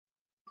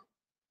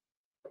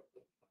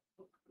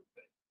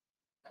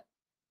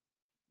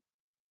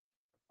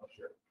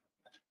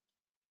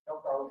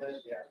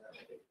this? Yeah.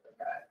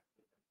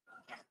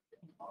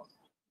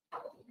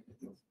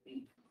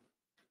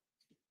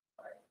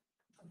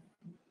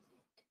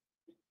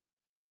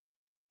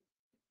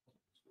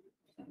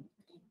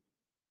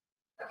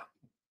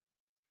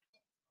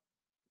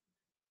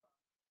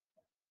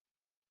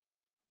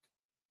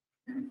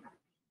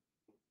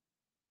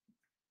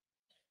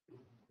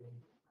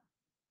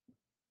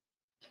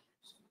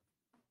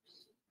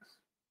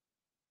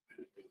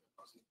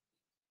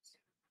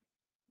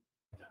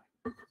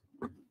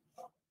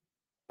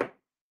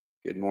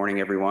 Good morning,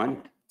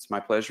 everyone. It's my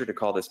pleasure to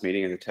call this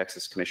meeting of the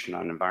Texas Commission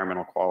on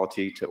Environmental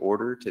Quality to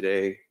order.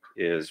 Today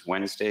is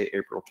Wednesday,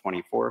 April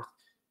 24th,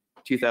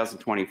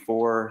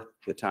 2024.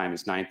 The time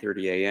is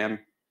 9:30 a.m.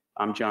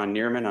 I'm John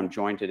Neerman. I'm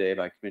joined today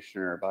by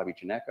Commissioner Bobby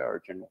Ginecca, our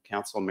General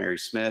Counsel, Mary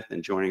Smith,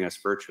 and joining us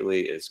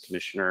virtually is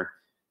Commissioner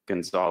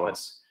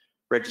Gonzalez.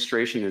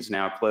 Registration is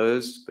now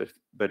closed,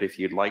 but if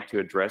you'd like to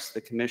address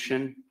the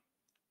Commission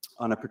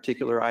on a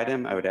particular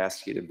item, I would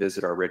ask you to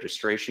visit our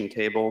registration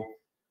table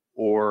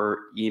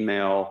or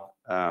email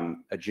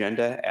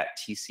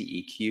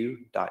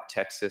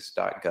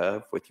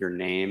agenda@tceq.texas.gov with your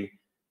name,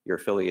 your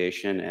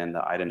affiliation, and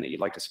the item that you'd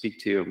like to speak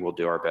to, and we'll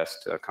do our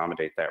best to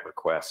accommodate that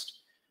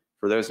request.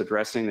 For those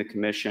addressing the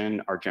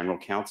Commission, our General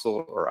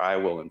Counsel or I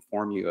will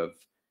inform you of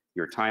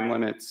your time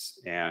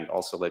limits and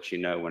also let you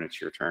know when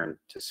it's your turn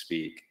to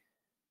speak.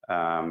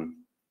 I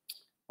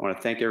want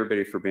to thank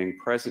everybody for being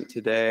present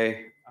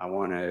today. I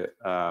want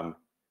to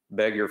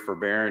beg your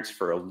forbearance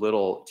for a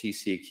little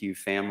TCEQ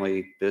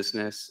family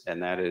business,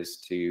 and that is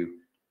to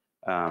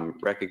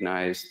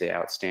recognize the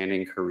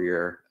outstanding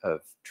career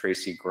of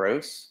Tracy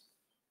Gross.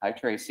 Hi,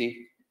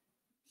 Tracy.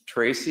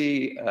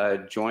 Tracy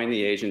joined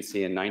the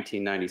agency in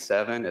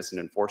 1997 as an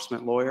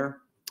enforcement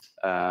lawyer.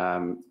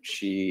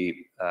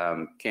 She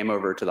came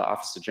over to the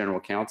Office of General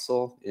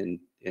Counsel in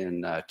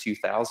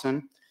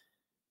 2000.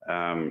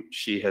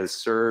 She has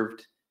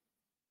served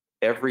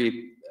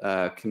every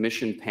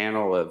commission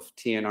panel of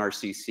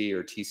TNRCC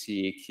or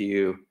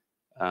TCEQ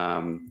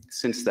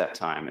since that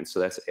time. And so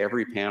that's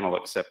every panel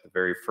except the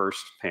very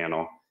first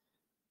panel.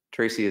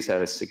 Tracy has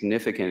had a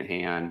significant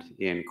hand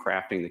in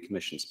crafting the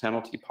Commission's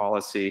penalty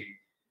policy.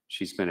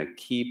 She's been a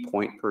key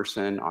point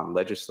person on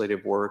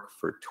legislative work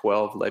for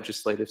 12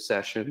 legislative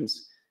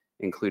sessions,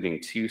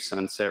 including 2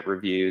 sunset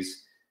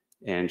reviews,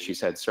 and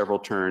she's had several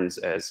turns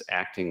as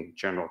acting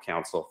general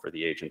counsel for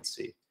the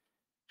agency.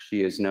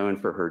 She is known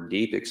for her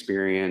deep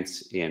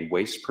experience in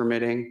waste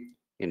permitting,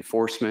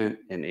 enforcement,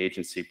 and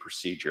agency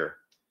procedure.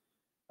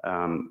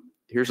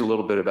 Here's a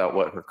little bit about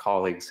what her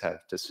colleagues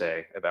have to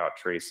say about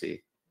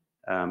Tracy.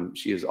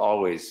 She is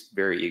always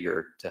very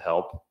eager to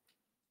help.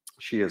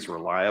 She is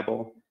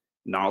reliable,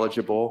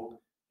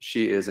 knowledgeable.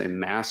 She is a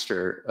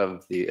master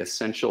of the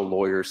essential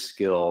lawyer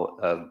skill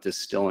of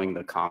distilling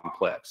the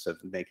complex,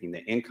 of making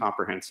the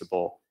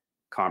incomprehensible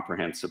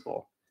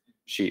comprehensible.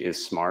 She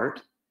is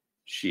smart.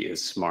 She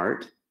is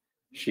smart.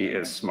 She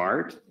is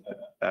smart.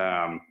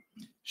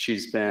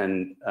 She's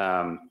been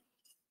an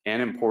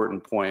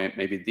important point,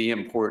 maybe the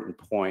important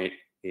point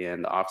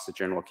in the Office of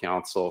General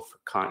Counsel for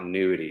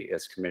continuity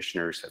as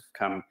commissioners have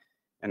come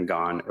and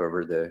gone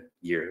over the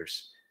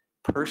years.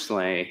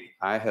 Personally,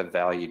 I have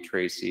valued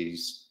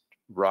Tracy's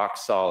rock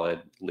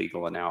solid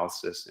legal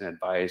analysis and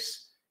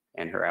advice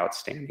and her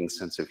outstanding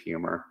sense of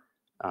humor.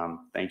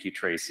 Thank you,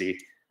 Tracy.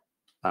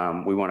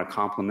 We want to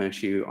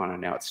compliment you on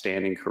an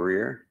outstanding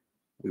career.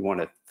 We want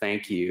to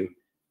thank you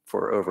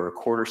for over a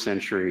quarter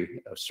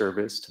century of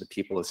service to the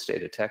people of the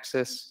state of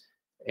Texas,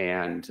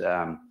 and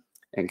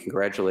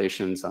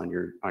congratulations on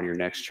your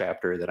next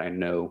chapter that I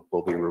know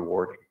will be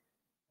rewarding.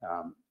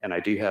 And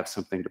I do have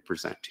something to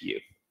present to you.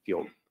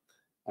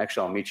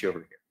 Actually, I'll meet you over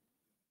here.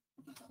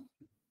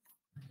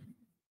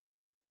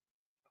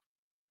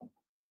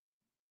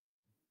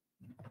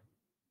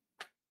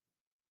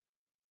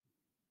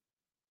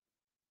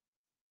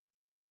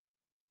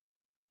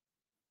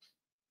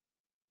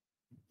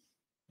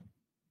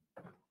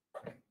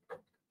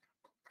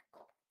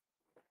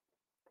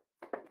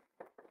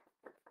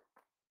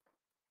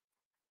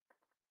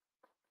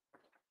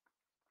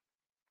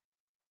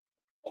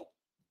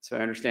 So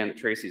I understand that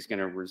Tracy's going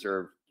to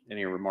reserve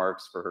any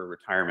remarks for her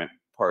retirement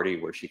party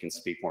where she can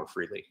speak more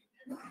freely.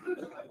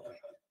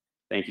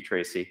 Thank you,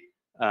 Tracy.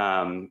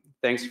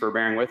 Thanks for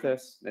bearing with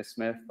us. Ms.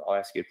 Smith, I'll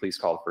ask you to please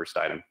call the first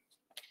item.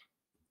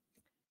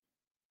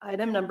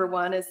 Item number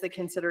 1 is the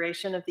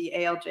consideration of the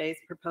ALJ's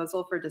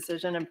proposal for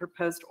decision and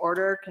proposed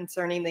order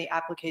concerning the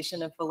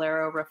application of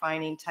Valero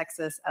Refining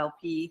Texas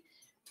LP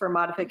for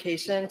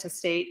modification to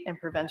state and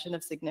prevention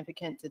of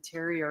significant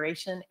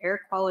deterioration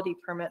air quality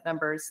permit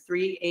numbers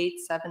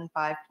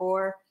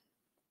 38754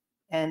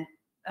 and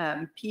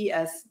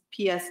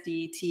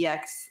PSD TX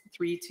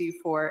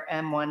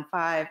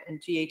 324M15 and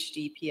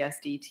GHD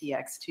PSD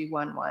TX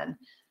 211.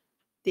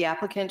 The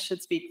applicant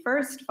should speak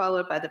first,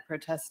 followed by the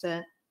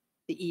protestant,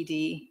 the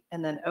ED,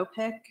 and then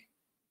OPIC.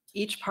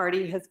 Each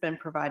party has been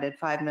provided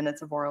 5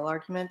 minutes of oral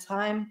argument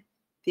time.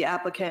 The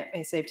applicant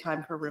may save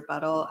time for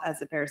rebuttal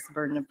as it bears the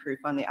burden of proof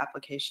on the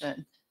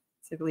application.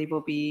 So I believe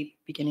we'll be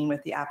beginning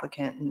with the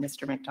applicant, and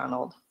Mr.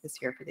 McDonald is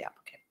here for the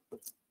applicant.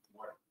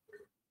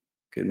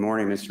 Good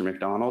morning, Mr.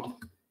 McDonald.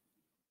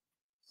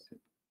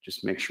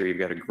 Just make sure you've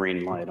got a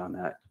green light on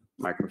that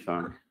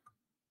microphone.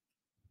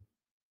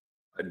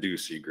 I do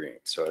see green,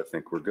 so I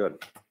think we're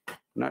good. I'm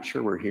not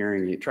sure we're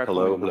hearing you. Try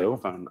Hello, pulling the hello.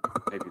 microphone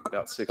maybe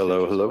about 6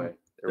 Hello, inches hello. away.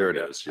 There we it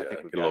go. is. I Yeah, think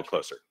get we've a little got you.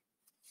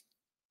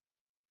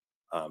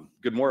 closer.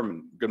 Good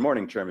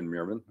morning, Chairman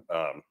Meerman,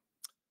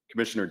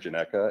 Commissioner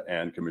Janeka,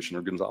 and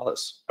Commissioner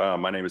Gonzalez.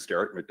 My name is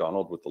Derek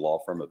McDonald with the law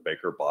firm of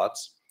Baker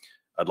Botts.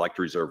 I'd like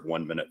to reserve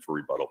 1 minute for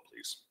rebuttal,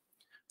 please.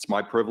 It's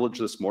my privilege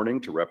this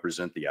morning to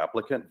represent the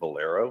applicant,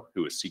 Valero,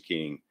 who is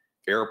seeking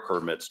air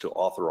permits to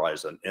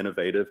authorize an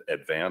innovative,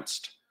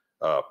 advanced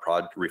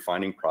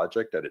refining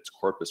project at its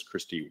Corpus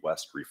Christi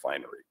West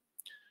refinery.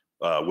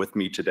 With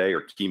me today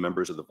are key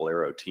members of the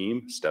Valero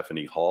team,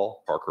 Stephanie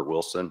Hall, Parker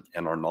Wilson,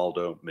 and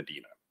Arnaldo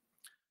Medina.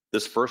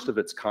 This first of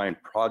its kind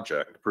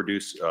project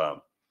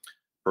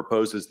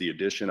proposes the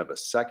addition of a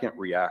second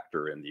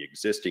reactor in the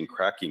existing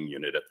cracking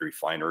unit at the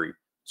refinery,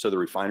 so the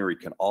refinery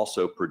can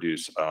also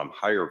produce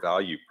higher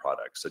value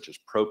products such as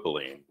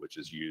propylene, which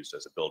is used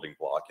as a building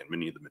block in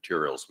many of the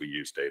materials we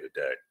use day to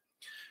day.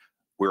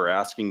 We're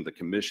asking the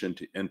commission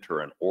to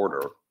enter an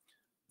order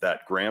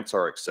that grants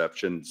our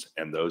exceptions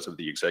and those of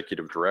the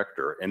executive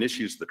director and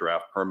issues the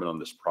draft permit on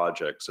this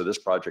project, so this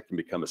project can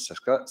become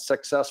a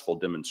successful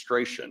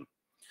demonstration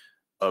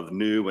of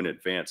new and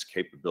advanced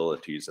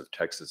capabilities of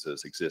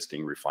Texas's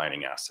existing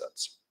refining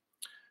assets.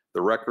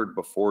 The record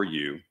before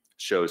you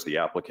shows the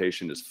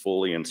application is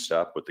fully in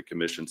step with the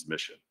commission's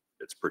mission.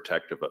 It's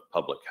protective of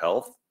public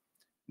health,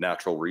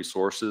 natural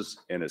resources,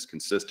 and is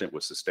consistent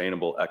with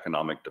sustainable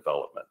economic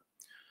development.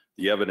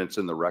 The evidence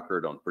in the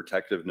record on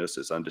protectiveness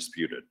is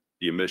undisputed.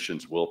 The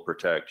emissions will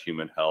protect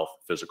human health,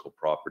 physical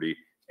property,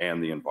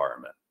 and the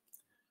environment.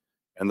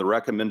 And the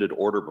recommended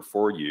order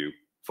before you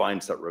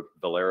finds that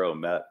Valero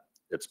met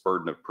its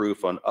burden of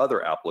proof on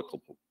other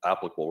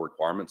applicable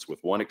requirements, with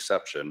one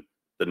exception,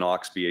 the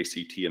NOx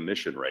BACT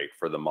emission rate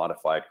for the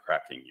modified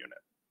cracking unit.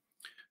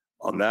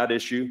 On that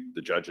issue,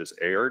 the judges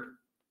erred,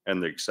 and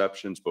the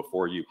exceptions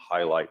before you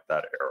highlight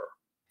that error.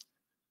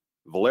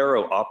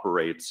 Valero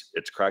operates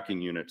its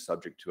cracking unit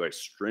subject to a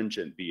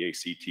stringent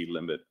BACT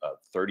limit of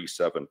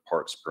 37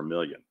 parts per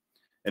million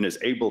and is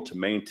able to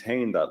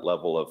maintain that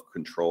level of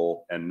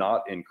control and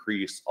not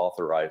increase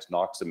authorized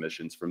NOx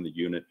emissions from the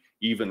unit,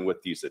 even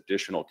with these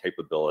additional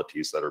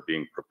capabilities that are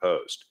being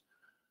proposed.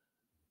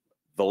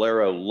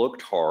 Valero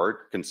looked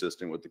hard,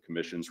 consistent with the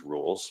commission's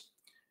rules,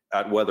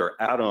 at whether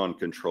add-on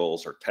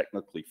controls are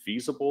technically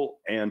feasible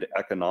and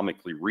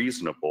economically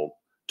reasonable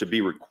to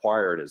be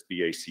required as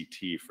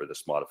BACT for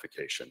this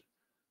modification.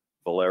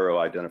 Valero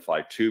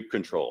identified tube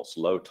controls,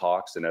 low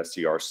tox and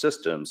SCR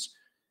systems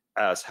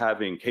as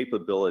having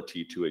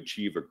capability to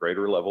achieve a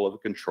greater level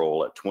of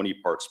control at 20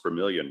 parts per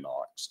million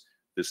NOx.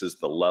 This is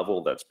the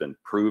level that's been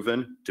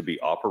proven to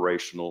be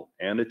operational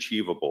and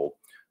achievable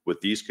with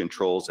these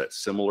controls at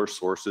similar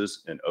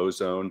sources in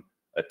ozone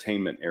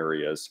attainment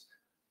areas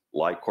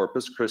like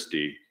Corpus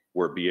Christi,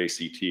 where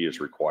BACT is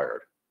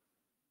required.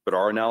 But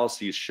our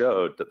analyses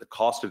showed that the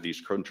cost of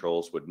these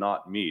controls would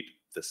not meet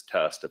this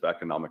test of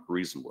economic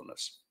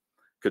reasonableness.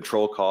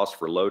 Control costs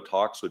for low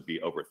tox would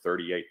be over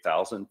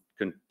 38,000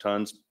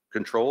 tons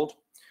controlled,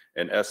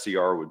 and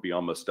SCR would be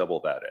almost double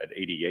that at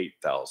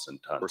 88,000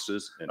 tons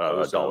versus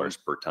dollars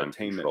per ton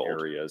attainment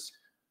areas.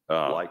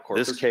 Like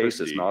this case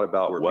is not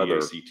about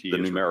whether the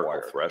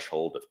numerical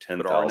threshold of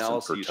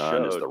 10,000 per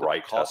ton is the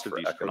right test for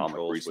economic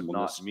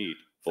reasonableness.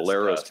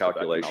 Valero's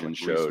calculations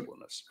showed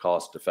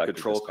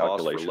cost-effectiveness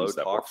calculations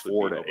that were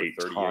 4 to 8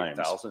 times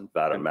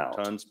that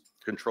amount. Tons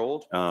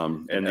controlled,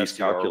 and these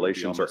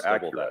calculations are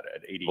accurate.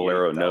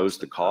 Valero knows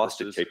the cost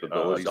and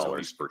capabilities of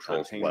these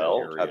controls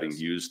well, having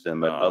used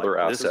them at other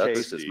assets. This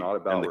case is not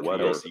about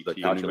whether the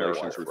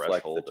calculations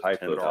reflect the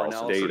type of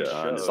health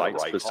data and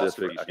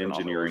site-specific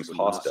engineering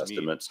cost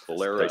estimates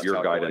that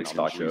your guidance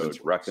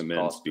documents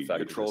recommends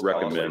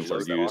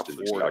are used in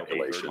these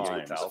calculations.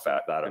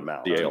 That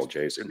amount the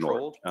ALJs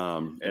ignored.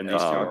 And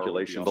these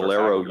calculations,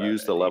 Valero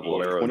used the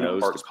level of 20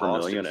 parts per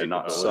million and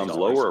not some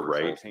lower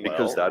rate,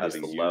 because that is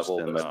the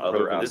level that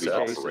other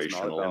assets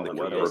operational and the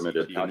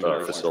permitted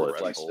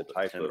facilities.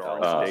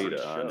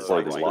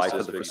 For the life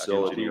of the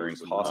facility,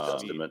 cost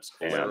estimates,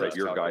 and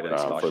your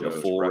guidance for the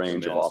full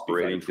range of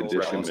operating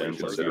conditions and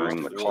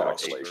considering the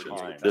cost.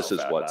 This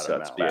is what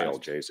sets the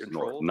ALJs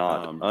ignored,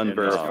 not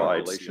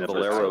unverified.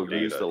 Valero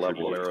used the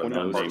level of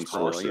 20 named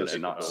sources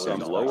and not some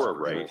lower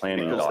rate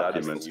planning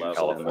documents in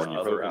California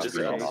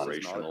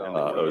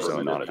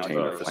ozone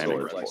non-attainment planning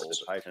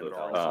reports.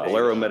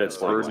 Valero met its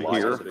burden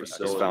here,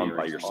 as found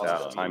by your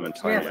staff time and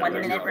time again. 1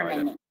 minute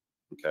remaining.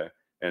 Okay,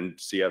 and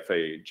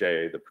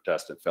CFAJ, the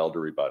protestant, failed to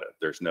rebut it.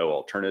 There's no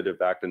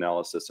alternative act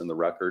analysis in the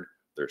record.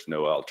 There's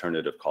no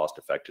alternative cost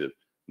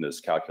effectiveness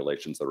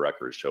calculations. The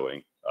record is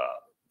showing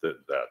that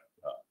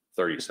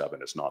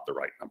 37 is not the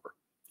right number.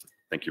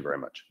 Thank you very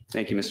much.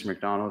 Thank you, Mr.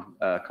 McDonald.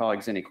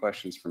 Colleagues, any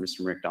questions for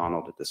Mr.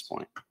 McDonald at this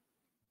point?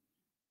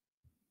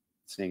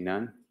 Seeing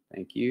none,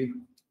 thank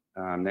you.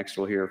 Next,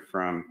 we'll hear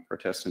from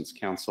Protestants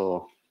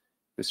Counsel,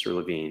 Mr.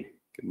 Levine.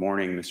 Good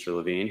morning, Mr.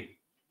 Levine.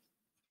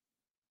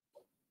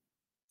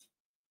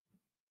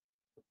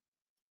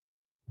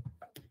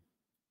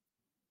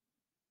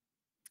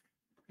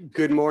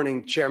 Good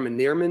morning, Chairman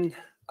Neerman,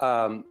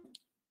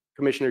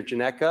 Commissioner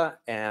Ginecca,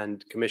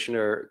 and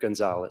Commissioner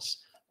Gonzalez.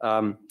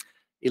 Ilan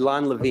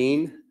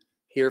Levine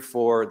here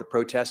for the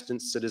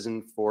Protestant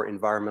Citizen for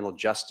Environmental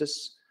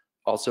Justice.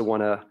 Also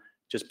want to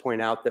just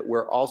point out that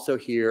we're also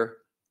here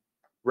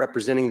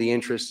representing the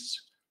interests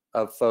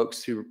of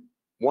folks who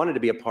wanted to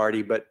be a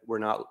party but were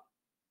not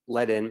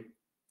let in.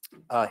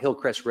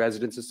 Hillcrest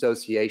Residents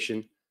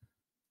Association.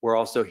 We're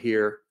also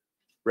here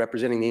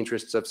representing the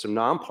interests of some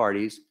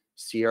non-parties,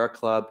 Sierra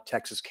Club,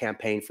 Texas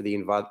Campaign for the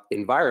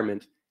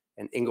Environment,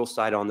 and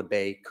Ingleside on the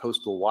Bay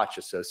Coastal Watch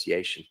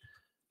Association.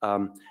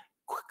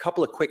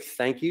 Couple of quick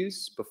thank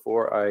yous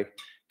before I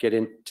get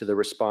into the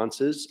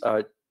responses.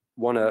 I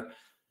want to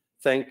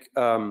thank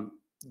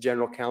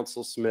General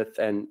Counsel Smith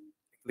and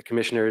the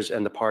commissioners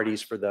and the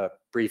parties for the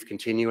brief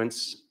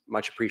continuance,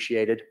 much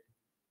appreciated.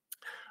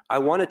 I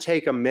want to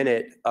take a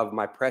minute of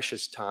my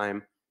precious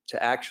time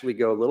to actually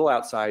go a little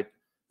outside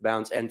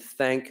bounds and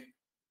thank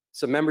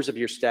some members of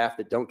your staff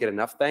that don't get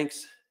enough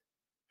thanks,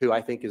 who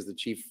I think is the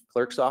Chief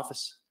Clerk's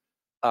Office.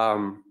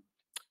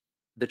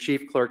 The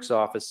Chief Clerk's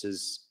Office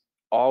is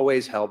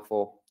always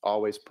helpful,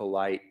 always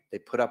polite. They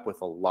put up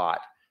with a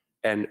lot,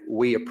 and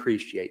we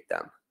appreciate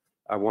them.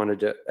 I wanted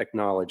to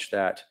acknowledge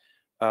that.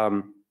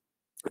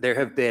 There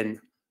have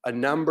been a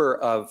number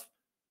of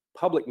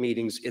public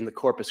meetings in the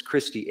Corpus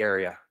Christi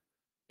area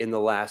in the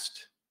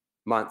last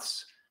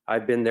months.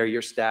 I've been there,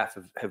 your staff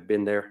have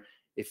been there.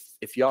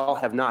 If y'all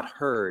have not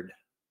heard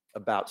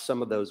about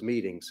some of those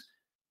meetings,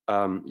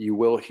 you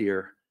will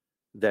hear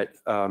that,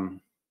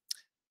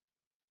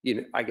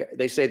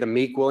 they say the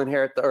meek will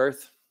inherit the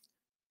earth.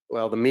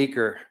 Well, the meek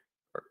are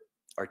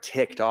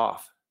ticked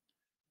off.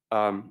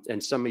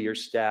 And some of your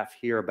staff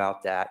hear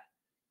about that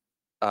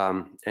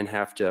and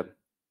have to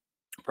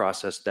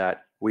process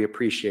that. We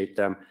appreciate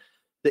them.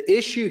 The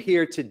issue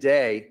here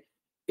today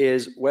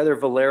is whether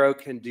Valero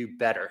can do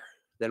better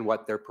than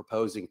what they're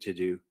proposing to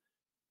do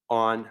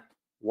on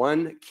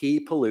one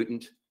key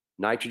pollutant,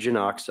 nitrogen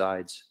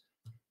oxides.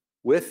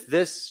 With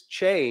this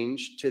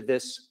change to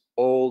this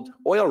old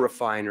oil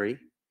refinery,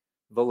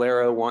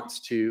 Valero wants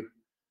to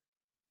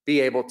be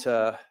able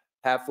to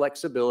have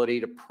flexibility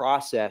to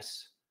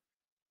process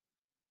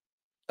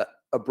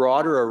a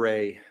broader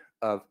array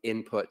of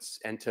inputs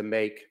and to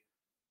make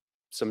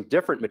some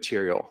different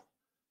material.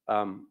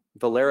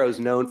 Valero is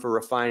known for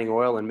refining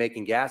oil and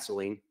making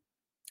gasoline,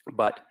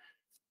 but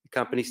the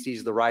company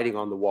sees the writing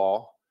on the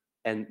wall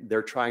and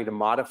they're trying to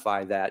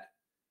modify that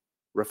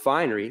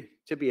refinery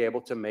to be able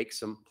to make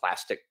some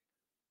plastic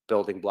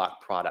building block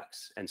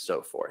products and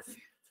so forth.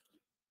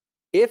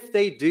 If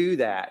they do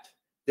that,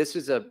 this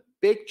is a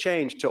big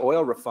change to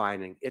oil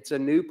refining. It's a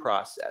new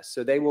process.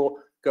 So they will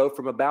go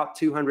from about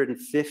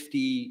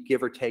 250,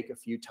 give or take a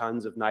few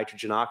tons of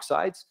nitrogen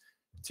oxides,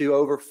 to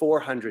over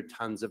 400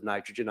 tons of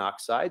nitrogen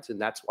oxides.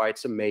 And that's why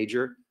it's a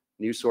major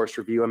new source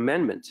review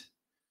amendment.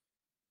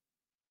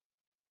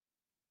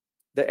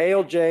 The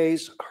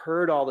ALJs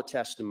heard all the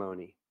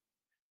testimony.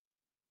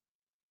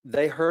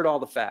 They heard all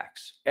the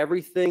facts.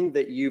 Everything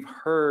that you've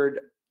heard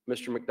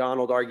Mr.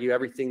 McDonald argue,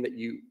 everything that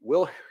you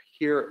will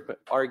hear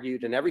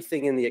argued, and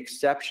everything in the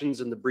exceptions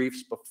and the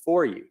briefs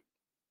before you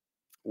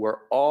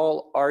were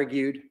all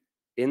argued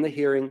in the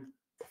hearing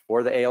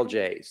before the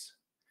ALJs.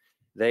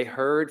 They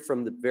heard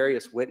from the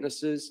various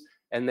witnesses,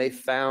 and they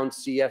found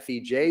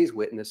CFEJ's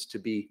witness to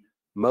be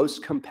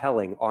most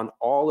compelling on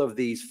all of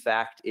these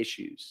fact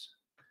issues.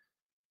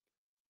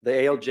 The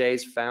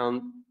ALJs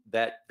found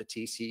that the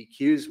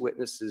TCEQ's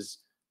witnesses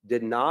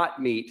did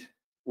not meet,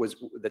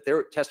 that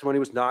their testimony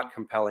was not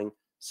compelling,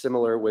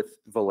 similar with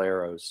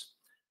Valero's.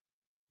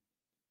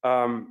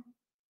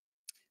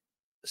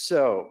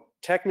 So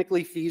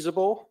technically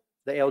feasible,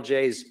 the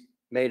ALJs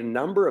made a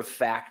number of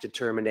fact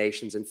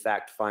determinations and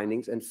fact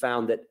findings and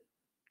found that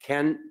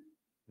can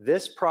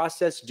this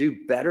process do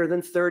better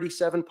than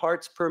 37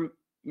 parts per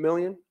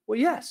million? Well,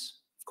 yes,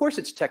 of course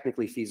it's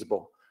technically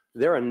feasible.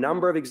 There are a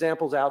number of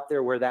examples out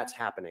there where that's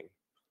happening,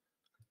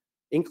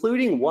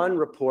 including one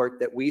report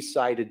that we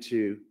cited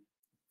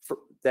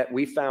that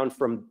we found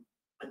from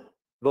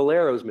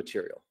Valero's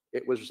material.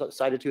 It was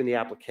cited to in the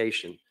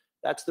application.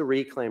 That's the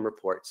reclaim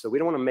report. So we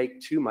don't want to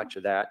make too much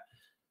of that.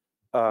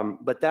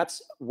 But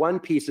that's one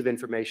piece of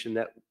information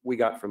that we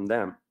got from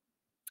them.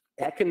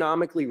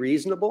 Economically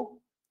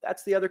reasonable,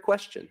 that's the other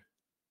question.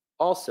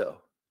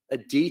 Also,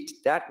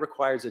 that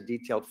requires a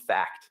detailed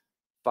fact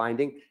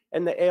finding,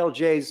 and the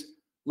ALJs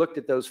looked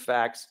at those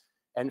facts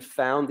and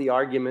found the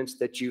arguments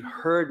that you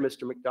heard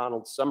Mr.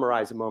 McDonald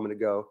summarize a moment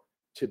ago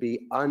to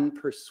be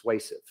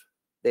unpersuasive.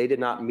 They did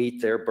not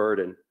meet their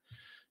burden.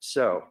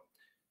 So,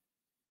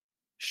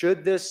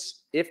 should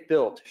this, if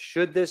built,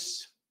 should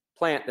this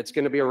plant that's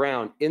going to be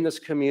around in this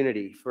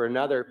community for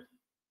another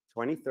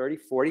 20, 30,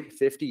 40,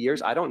 50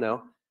 years, I don't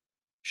know,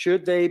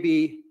 should they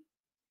be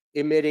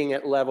emitting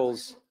at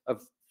levels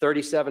of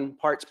 37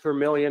 parts per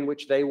million,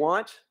 which they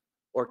want,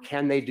 or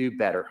can they do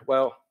better?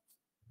 Well,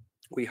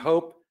 we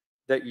hope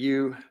that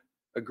you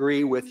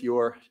agree with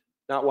your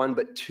not one,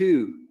 but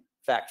two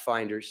fact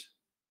finders,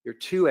 your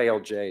two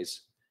ALJs,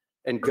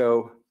 and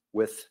go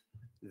with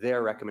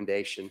their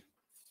recommendation.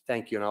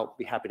 Thank you, and I'll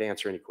be happy to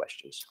answer any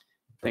questions.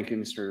 Thank you,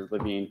 Mr.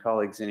 Levine.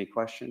 Colleagues, any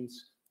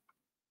questions?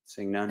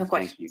 Seeing none, No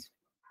thank you. questions.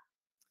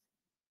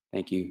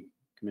 Thank you,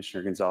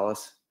 Commissioner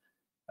Gonzalez.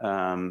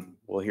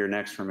 We'll hear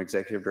next from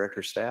Executive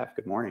Director Staff.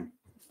 Good morning.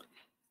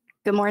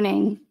 Good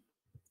morning.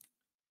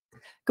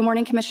 Good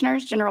morning,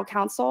 Commissioners, General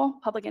Counsel,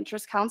 Public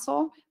Interest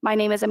Counsel. My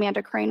name is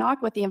Amanda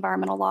Cranock with the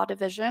Environmental Law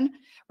Division,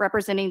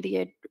 representing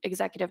the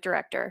Executive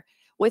Director.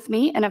 With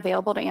me and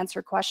available to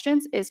answer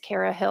questions is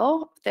Kara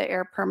Hill, the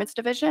Air Permits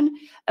Division.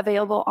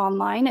 Available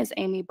online is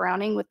Amy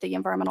Browning with the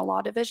Environmental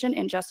Law Division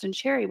and Justin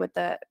Cherry with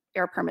the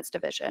Air Permits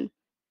Division.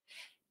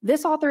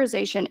 This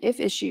authorization, if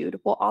issued,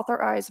 will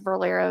authorize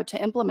Valero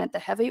to implement the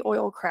heavy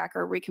oil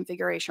cracker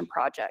reconfiguration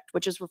project,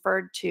 which is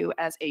referred to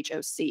as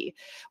HOC,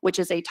 which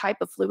is a type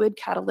of fluid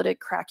catalytic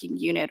cracking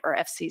unit, or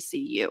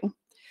FCCU.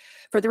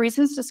 For the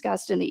reasons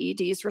discussed in the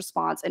ED's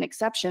response and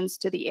exceptions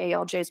to the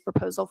ALJ's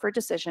proposal for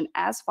decision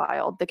as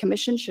filed, the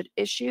Commission should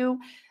issue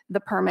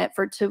the permit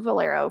to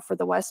Valero for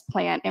the West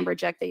plant and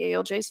reject the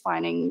ALJ's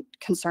finding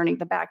concerning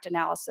the BACT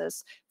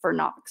analysis for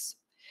NOx.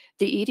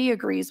 The ED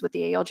agrees with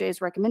the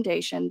ALJ's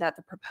recommendation that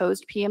the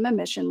proposed PM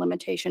emission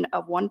limitation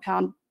of 1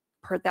 pound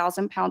per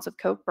 1,000 pounds of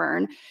coke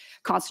burn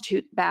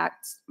constitute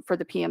BACT for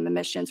the PM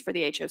emissions for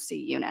the HOC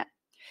unit.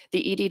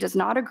 The ED does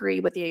not agree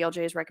with the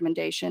ALJ's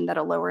recommendation that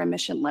a lower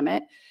emission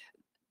limit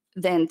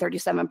than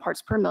 37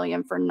 parts per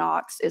million for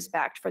NOx is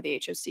BACT for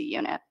the HOC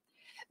unit.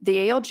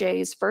 The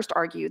ALJs first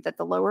argued that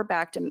the lower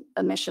BACT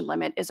emission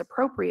limit is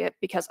appropriate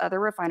because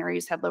other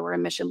refineries have lower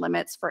emission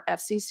limits for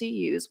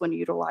FCCUs when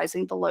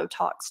utilizing the low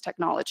TOX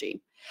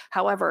technology.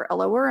 However, a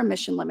lower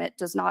emission limit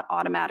does not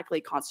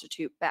automatically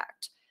constitute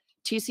BACT.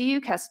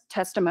 TCU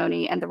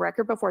testimony and the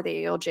record before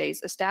the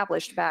ALJs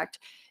established BACT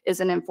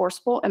is an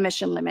enforceable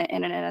emission limit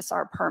in an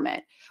NSR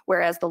permit,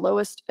 whereas the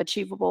lowest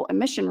achievable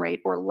emission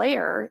rate, or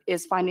LAER,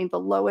 is finding the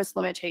lowest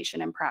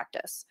limitation in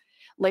practice.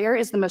 LAER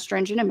is the most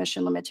stringent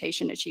emission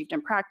limitation achieved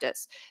in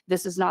practice.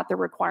 This is not the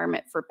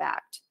requirement for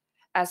BACT.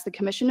 As the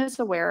Commission is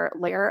aware,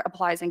 LAER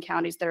applies in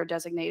counties that are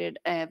designated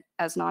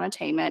as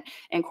non-attainment,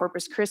 and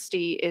Corpus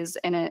Christi is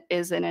an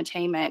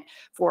attainment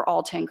for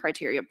all 10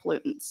 criteria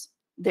pollutants.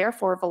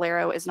 Therefore,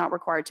 Valero is not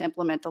required to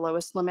implement the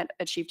lowest limit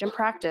achieved in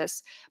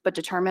practice, but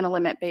determine a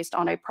limit based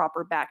on a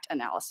proper BACT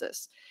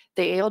analysis.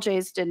 The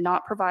ALJs did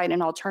not provide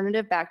an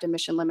alternative BACT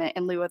emission limit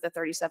in lieu of the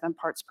 37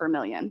 parts per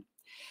million.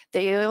 The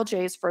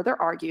ALJs further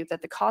argued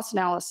that the cost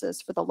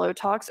analysis for the low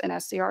TOX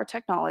and SCR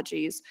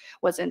technologies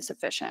was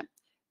insufficient.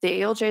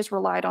 The ALJs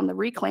relied on the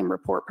reclaim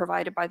report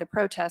provided by the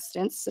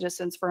protestants,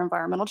 Citizens for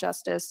Environmental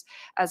Justice,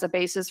 as a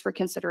basis for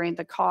considering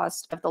the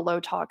cost of the low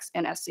TOX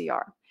and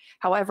SCR.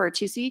 However,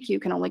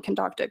 TCEQ can only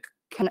conduct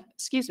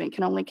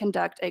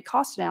a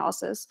cost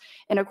analysis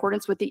in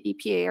accordance with the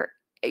EPA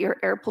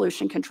Air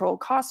Pollution Control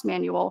Cost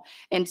Manual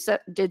and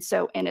did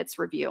so in its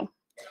review.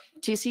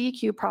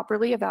 TCEQ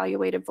properly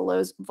evaluated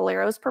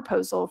Valero's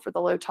proposal for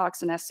the low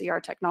TOX and SCR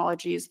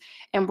technologies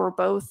and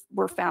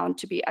were found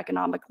to be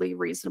economically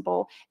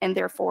reasonable and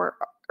therefore,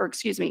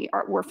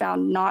 were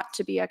found not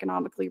to be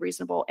economically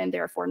reasonable and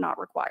therefore not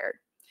required.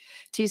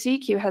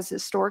 TCEQ has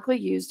historically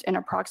used an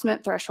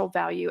approximate threshold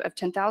value of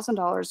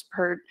 $10,000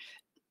 per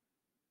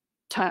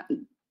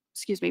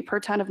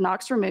ton of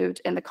NOx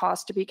removed and the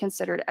cost to be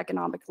considered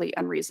economically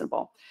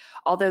unreasonable,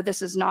 although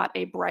this is not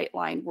a bright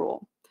line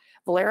rule.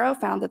 Valero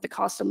found that the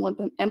cost of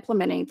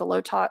implementing the low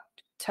TOX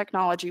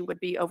technology would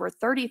be over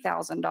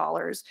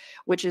 $30,000,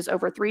 which is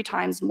over 3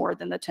 times more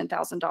than the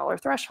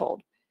 $10,000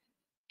 threshold,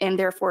 and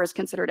therefore is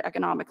considered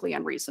economically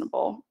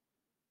unreasonable.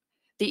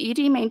 The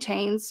ED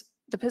maintains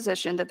the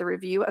position that the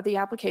review of the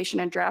application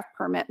and draft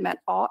permit met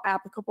all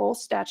applicable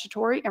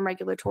statutory and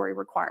regulatory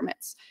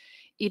requirements.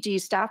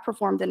 ED staff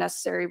performed the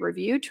necessary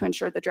review to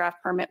ensure the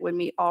draft permit would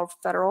meet all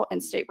federal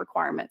and state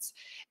requirements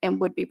and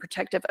would be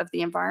protective of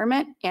the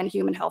environment and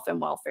human health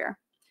and welfare.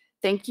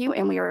 Thank you,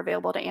 and we are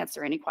available to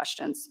answer any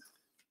questions.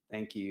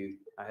 Thank you.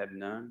 I have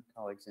none.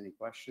 Colleagues, any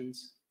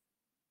questions?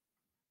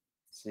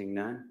 Seeing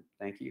none,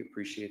 thank you.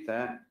 Appreciate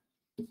that.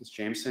 Ms.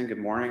 Jameson, good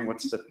morning.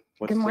 What's the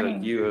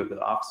view of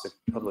the Office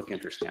of Public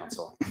Interest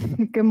Counsel?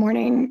 Good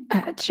morning,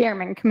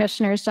 Chairman,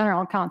 Commissioners,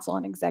 General Counsel,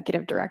 and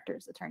Executive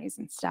Directors, attorneys,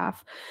 and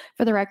staff.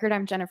 For the record,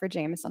 I'm Jennifer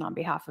Jameson on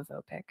behalf of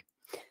OPIC.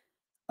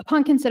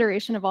 Upon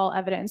consideration of all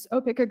evidence,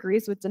 OPIC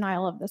agrees with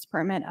denial of this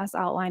permit as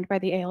outlined by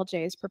the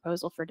ALJ's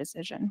proposal for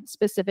decision.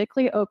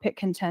 Specifically, OPIC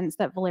contends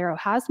that Valero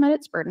has met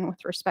its burden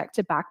with respect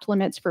to BACT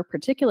limits for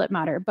particulate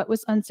matter, but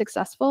was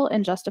unsuccessful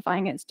in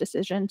justifying its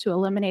decision to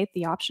eliminate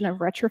the option of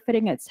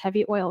retrofitting its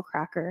heavy oil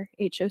cracker,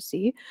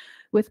 HOC,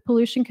 with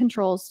pollution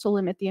controls to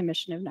limit the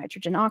emission of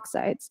nitrogen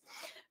oxides.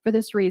 For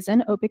this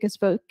reason, OPIC is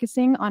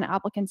focusing on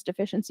applicants'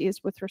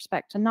 deficiencies with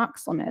respect to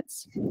NOx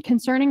limits.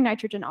 Concerning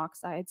nitrogen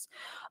oxides,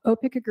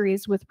 OPIC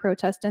agrees with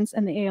protestants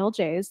and the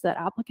ALJs that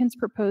applicants'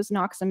 proposed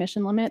NOx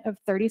emission limit of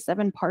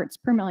 37 parts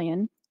per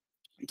million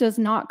does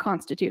not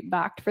constitute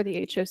BACT for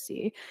the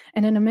HOC,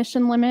 and an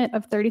emission limit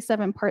of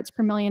 37 parts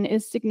per million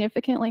is a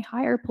significantly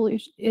higher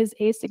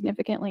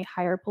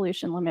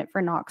pollution limit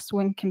for NOx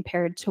when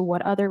compared to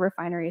what other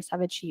refineries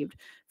have achieved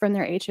from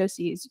their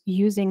HOCs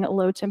using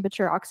low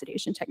temperature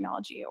oxidation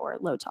technology, or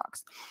low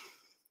TOX.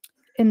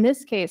 In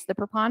this case, the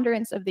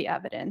preponderance of the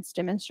evidence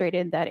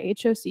demonstrated that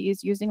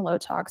HOCs using low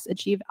TOX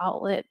achieve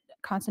outlet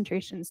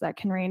concentrations that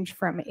can range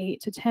from 8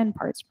 to 10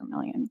 parts per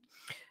million.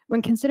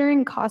 When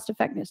considering cost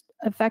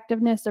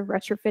effectiveness of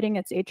retrofitting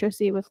its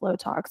HOC with low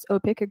TOX,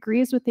 OPIC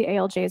agrees with the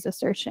ALJ's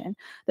assertion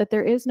that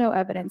there is no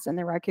evidence in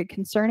the record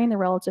concerning the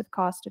relative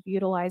cost of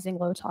utilizing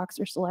low TOX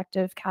or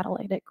selective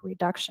catalytic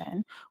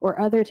reduction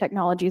or other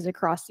technologies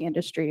across the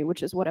industry,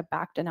 which is what a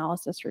BACT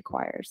analysis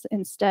requires.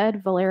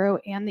 Instead, Valero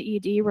and the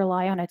ED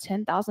rely on a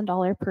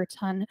 $10,000 per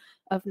ton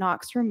of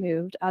NOx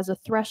removed as a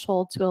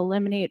threshold to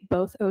eliminate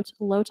both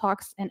low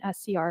TOX and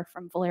SCR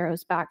from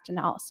Valero's BACT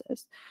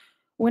analysis.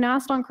 When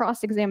asked on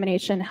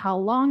cross-examination how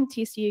long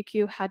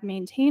TCEQ had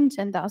maintained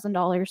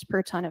 $10,000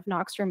 per ton of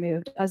NOx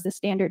removed as the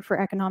standard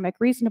for economic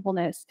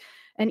reasonableness,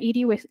 an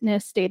ED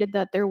witness stated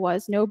that there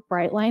was no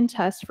bright line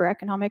test for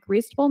economic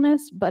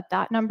reasonableness, but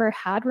that number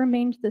had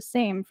remained the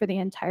same for the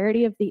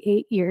entirety of the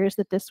 8 years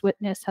that this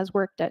witness has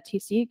worked at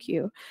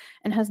TCEQ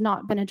and has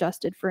not been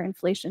adjusted for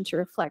inflation to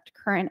reflect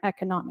current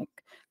economic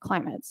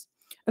climates.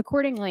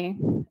 Accordingly,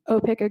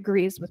 OPIC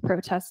agrees with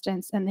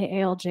protestants and the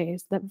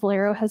ALJs that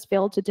Valero has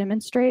failed to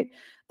demonstrate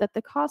that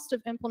the cost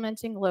of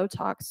implementing low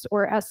TOX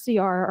or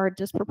SCR are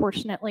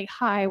disproportionately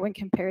high when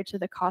compared to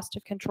the cost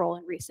of control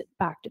in recent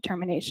BACT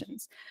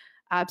determinations.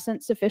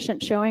 Absent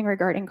sufficient showing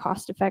regarding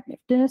cost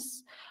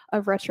effectiveness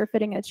of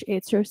retrofitting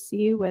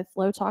HOC with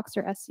low TOX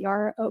or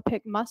SCR,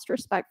 OPIC must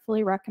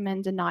respectfully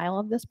recommend denial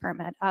of this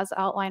permit as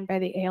outlined by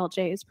the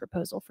ALJ's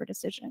proposal for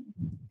decision.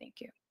 Thank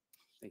you.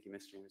 Thank you,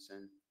 Ms.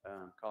 Jameson.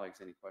 Colleagues,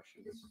 any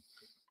questions?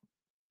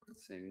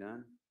 Seeing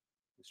none.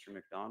 Mr.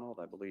 McDonald,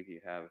 I believe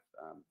you have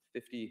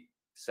 50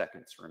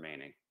 seconds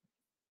remaining.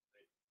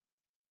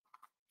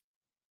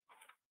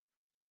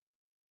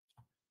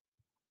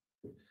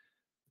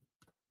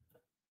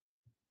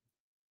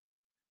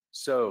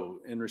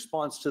 So in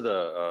response to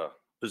the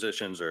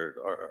positions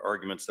or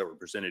arguments that were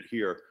presented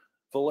here,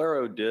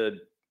 Valero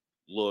did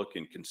look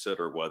and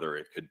consider whether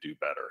it could do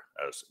better,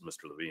 as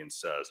Mr. Levine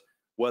says,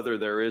 whether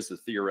there is a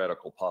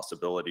theoretical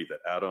possibility that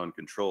add-on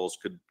controls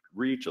could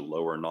reach a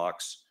lower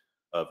NOx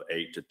of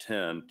 8 to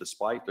 10,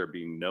 despite there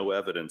being no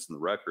evidence in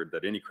the record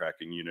that any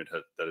cracking unit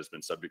that has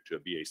been subject to a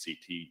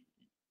BACT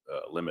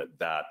limit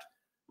that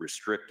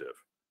restrictive.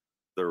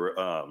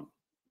 The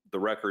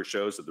record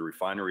shows that the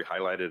refinery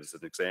highlighted as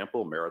an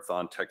example,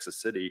 Marathon,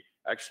 Texas City,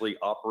 actually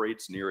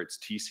operates near its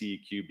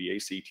TCEQ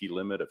BACT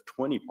limit of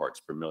 20 parts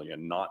per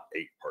million, not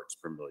 8 parts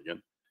per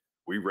million.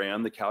 We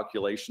ran the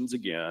calculations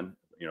again,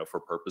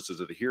 for purposes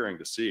of the hearing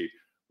to see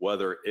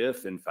whether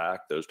if in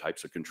fact those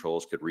types of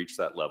controls could reach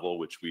that level,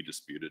 which we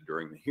disputed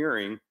during the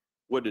hearing,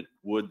 would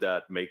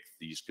that make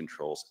these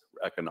controls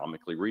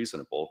economically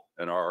reasonable?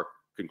 And our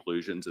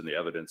conclusions and the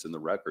evidence in the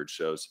record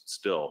shows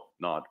still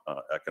not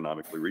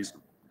economically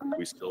reasonable.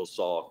 We still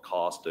saw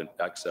cost in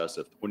excess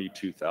of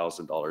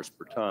 $22,000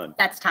 per ton.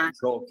 That's time.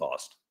 Control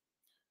cost.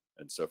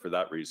 And so for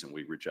that reason,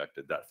 we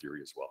rejected that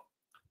theory as well.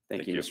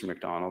 Thank you, Mr.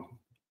 McDonald.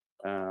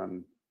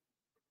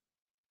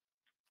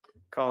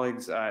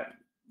 Colleagues,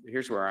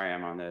 here's where I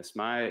am on this.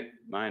 My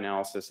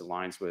analysis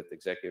aligns with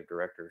Executive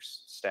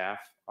Director's staff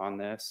on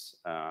this.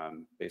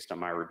 Based on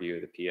my review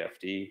of the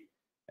PFD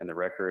and the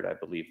record, I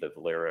believe that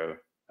Valero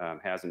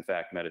has in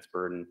fact met its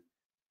burden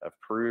of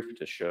proof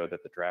to show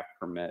that the draft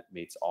permit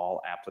meets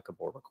all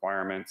applicable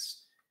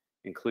requirements,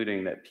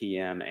 including that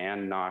PM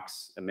and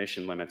NOx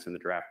emission limits in the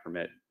draft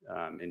permit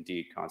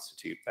indeed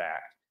constitute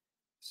BACT.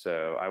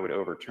 So I would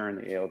overturn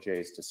the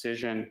ALJ's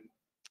decision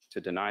to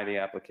deny the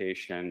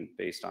application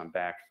based on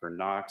BACT for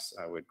NOx.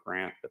 I would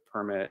grant the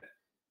permit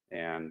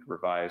and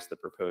revise the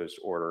proposed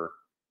order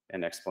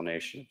and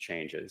explanation of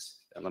changes.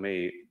 And let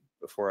me,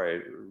 before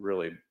I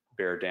really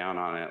bear down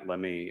on it, let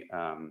me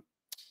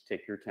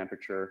take your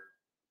temperature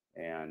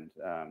and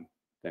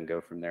then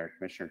go from there.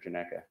 Commissioner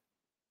Ginecca.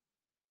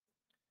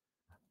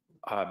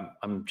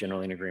 I'm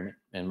generally in agreement.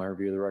 In my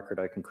review of the record,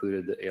 I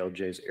concluded that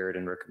ALJ's erred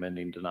in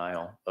recommending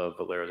denial of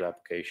Valero's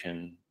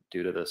application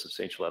due to the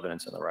substantial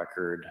evidence in the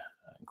record,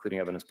 including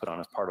evidence put on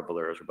as part of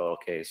Valero's rebuttal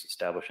case,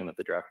 establishing that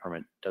the draft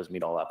permit does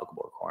meet all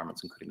applicable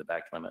requirements, including the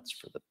BACT limits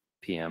for the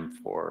PM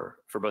for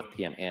both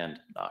PM and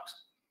NOx.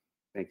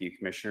 Thank you,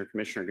 Commissioner.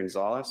 Commissioner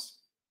Gonzalez.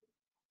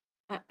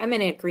 I'm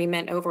in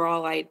agreement.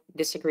 Overall, I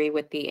disagree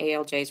with the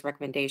ALJ's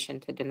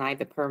recommendation to deny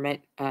the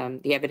permit.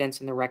 The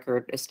evidence in the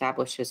record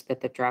establishes that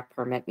the draft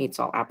permit meets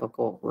all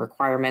applicable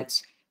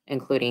requirements,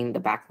 including the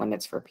BACT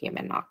limits for PM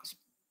and NOx.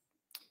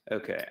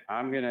 Okay,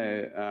 I'm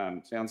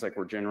gonna, sounds like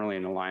we're generally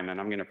in alignment.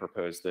 I'm gonna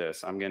propose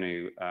this. I'm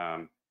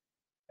gonna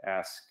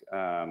ask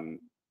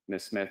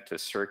Ms. Smith to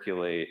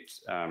circulate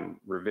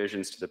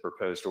revisions to the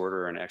proposed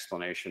order and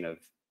explanation of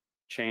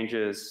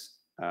changes.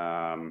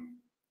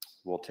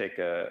 We'll take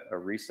a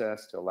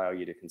recess to allow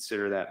you to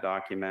consider that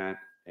document.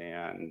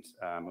 And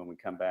when we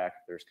come back,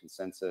 if there's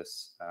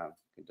consensus,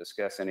 we can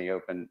discuss any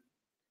open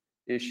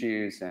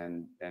issues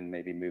and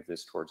maybe move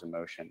this towards a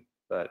motion.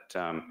 But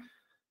let's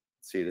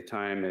see, the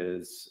time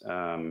is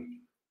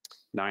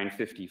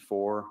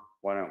 9:54.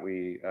 Why don't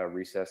we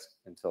recess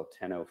until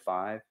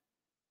 10:05?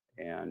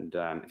 And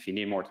if you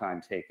need more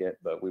time, take it,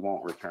 but we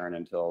won't return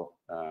until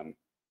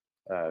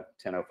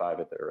 10:05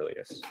 at the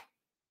earliest.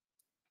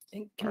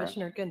 And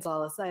Commissioner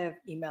Gonzalez, I have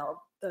emailed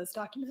those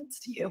documents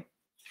to you.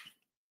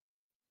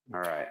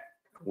 All right.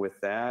 With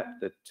that,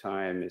 the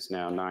time is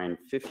now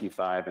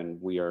 9:55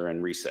 and we are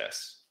in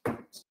recess.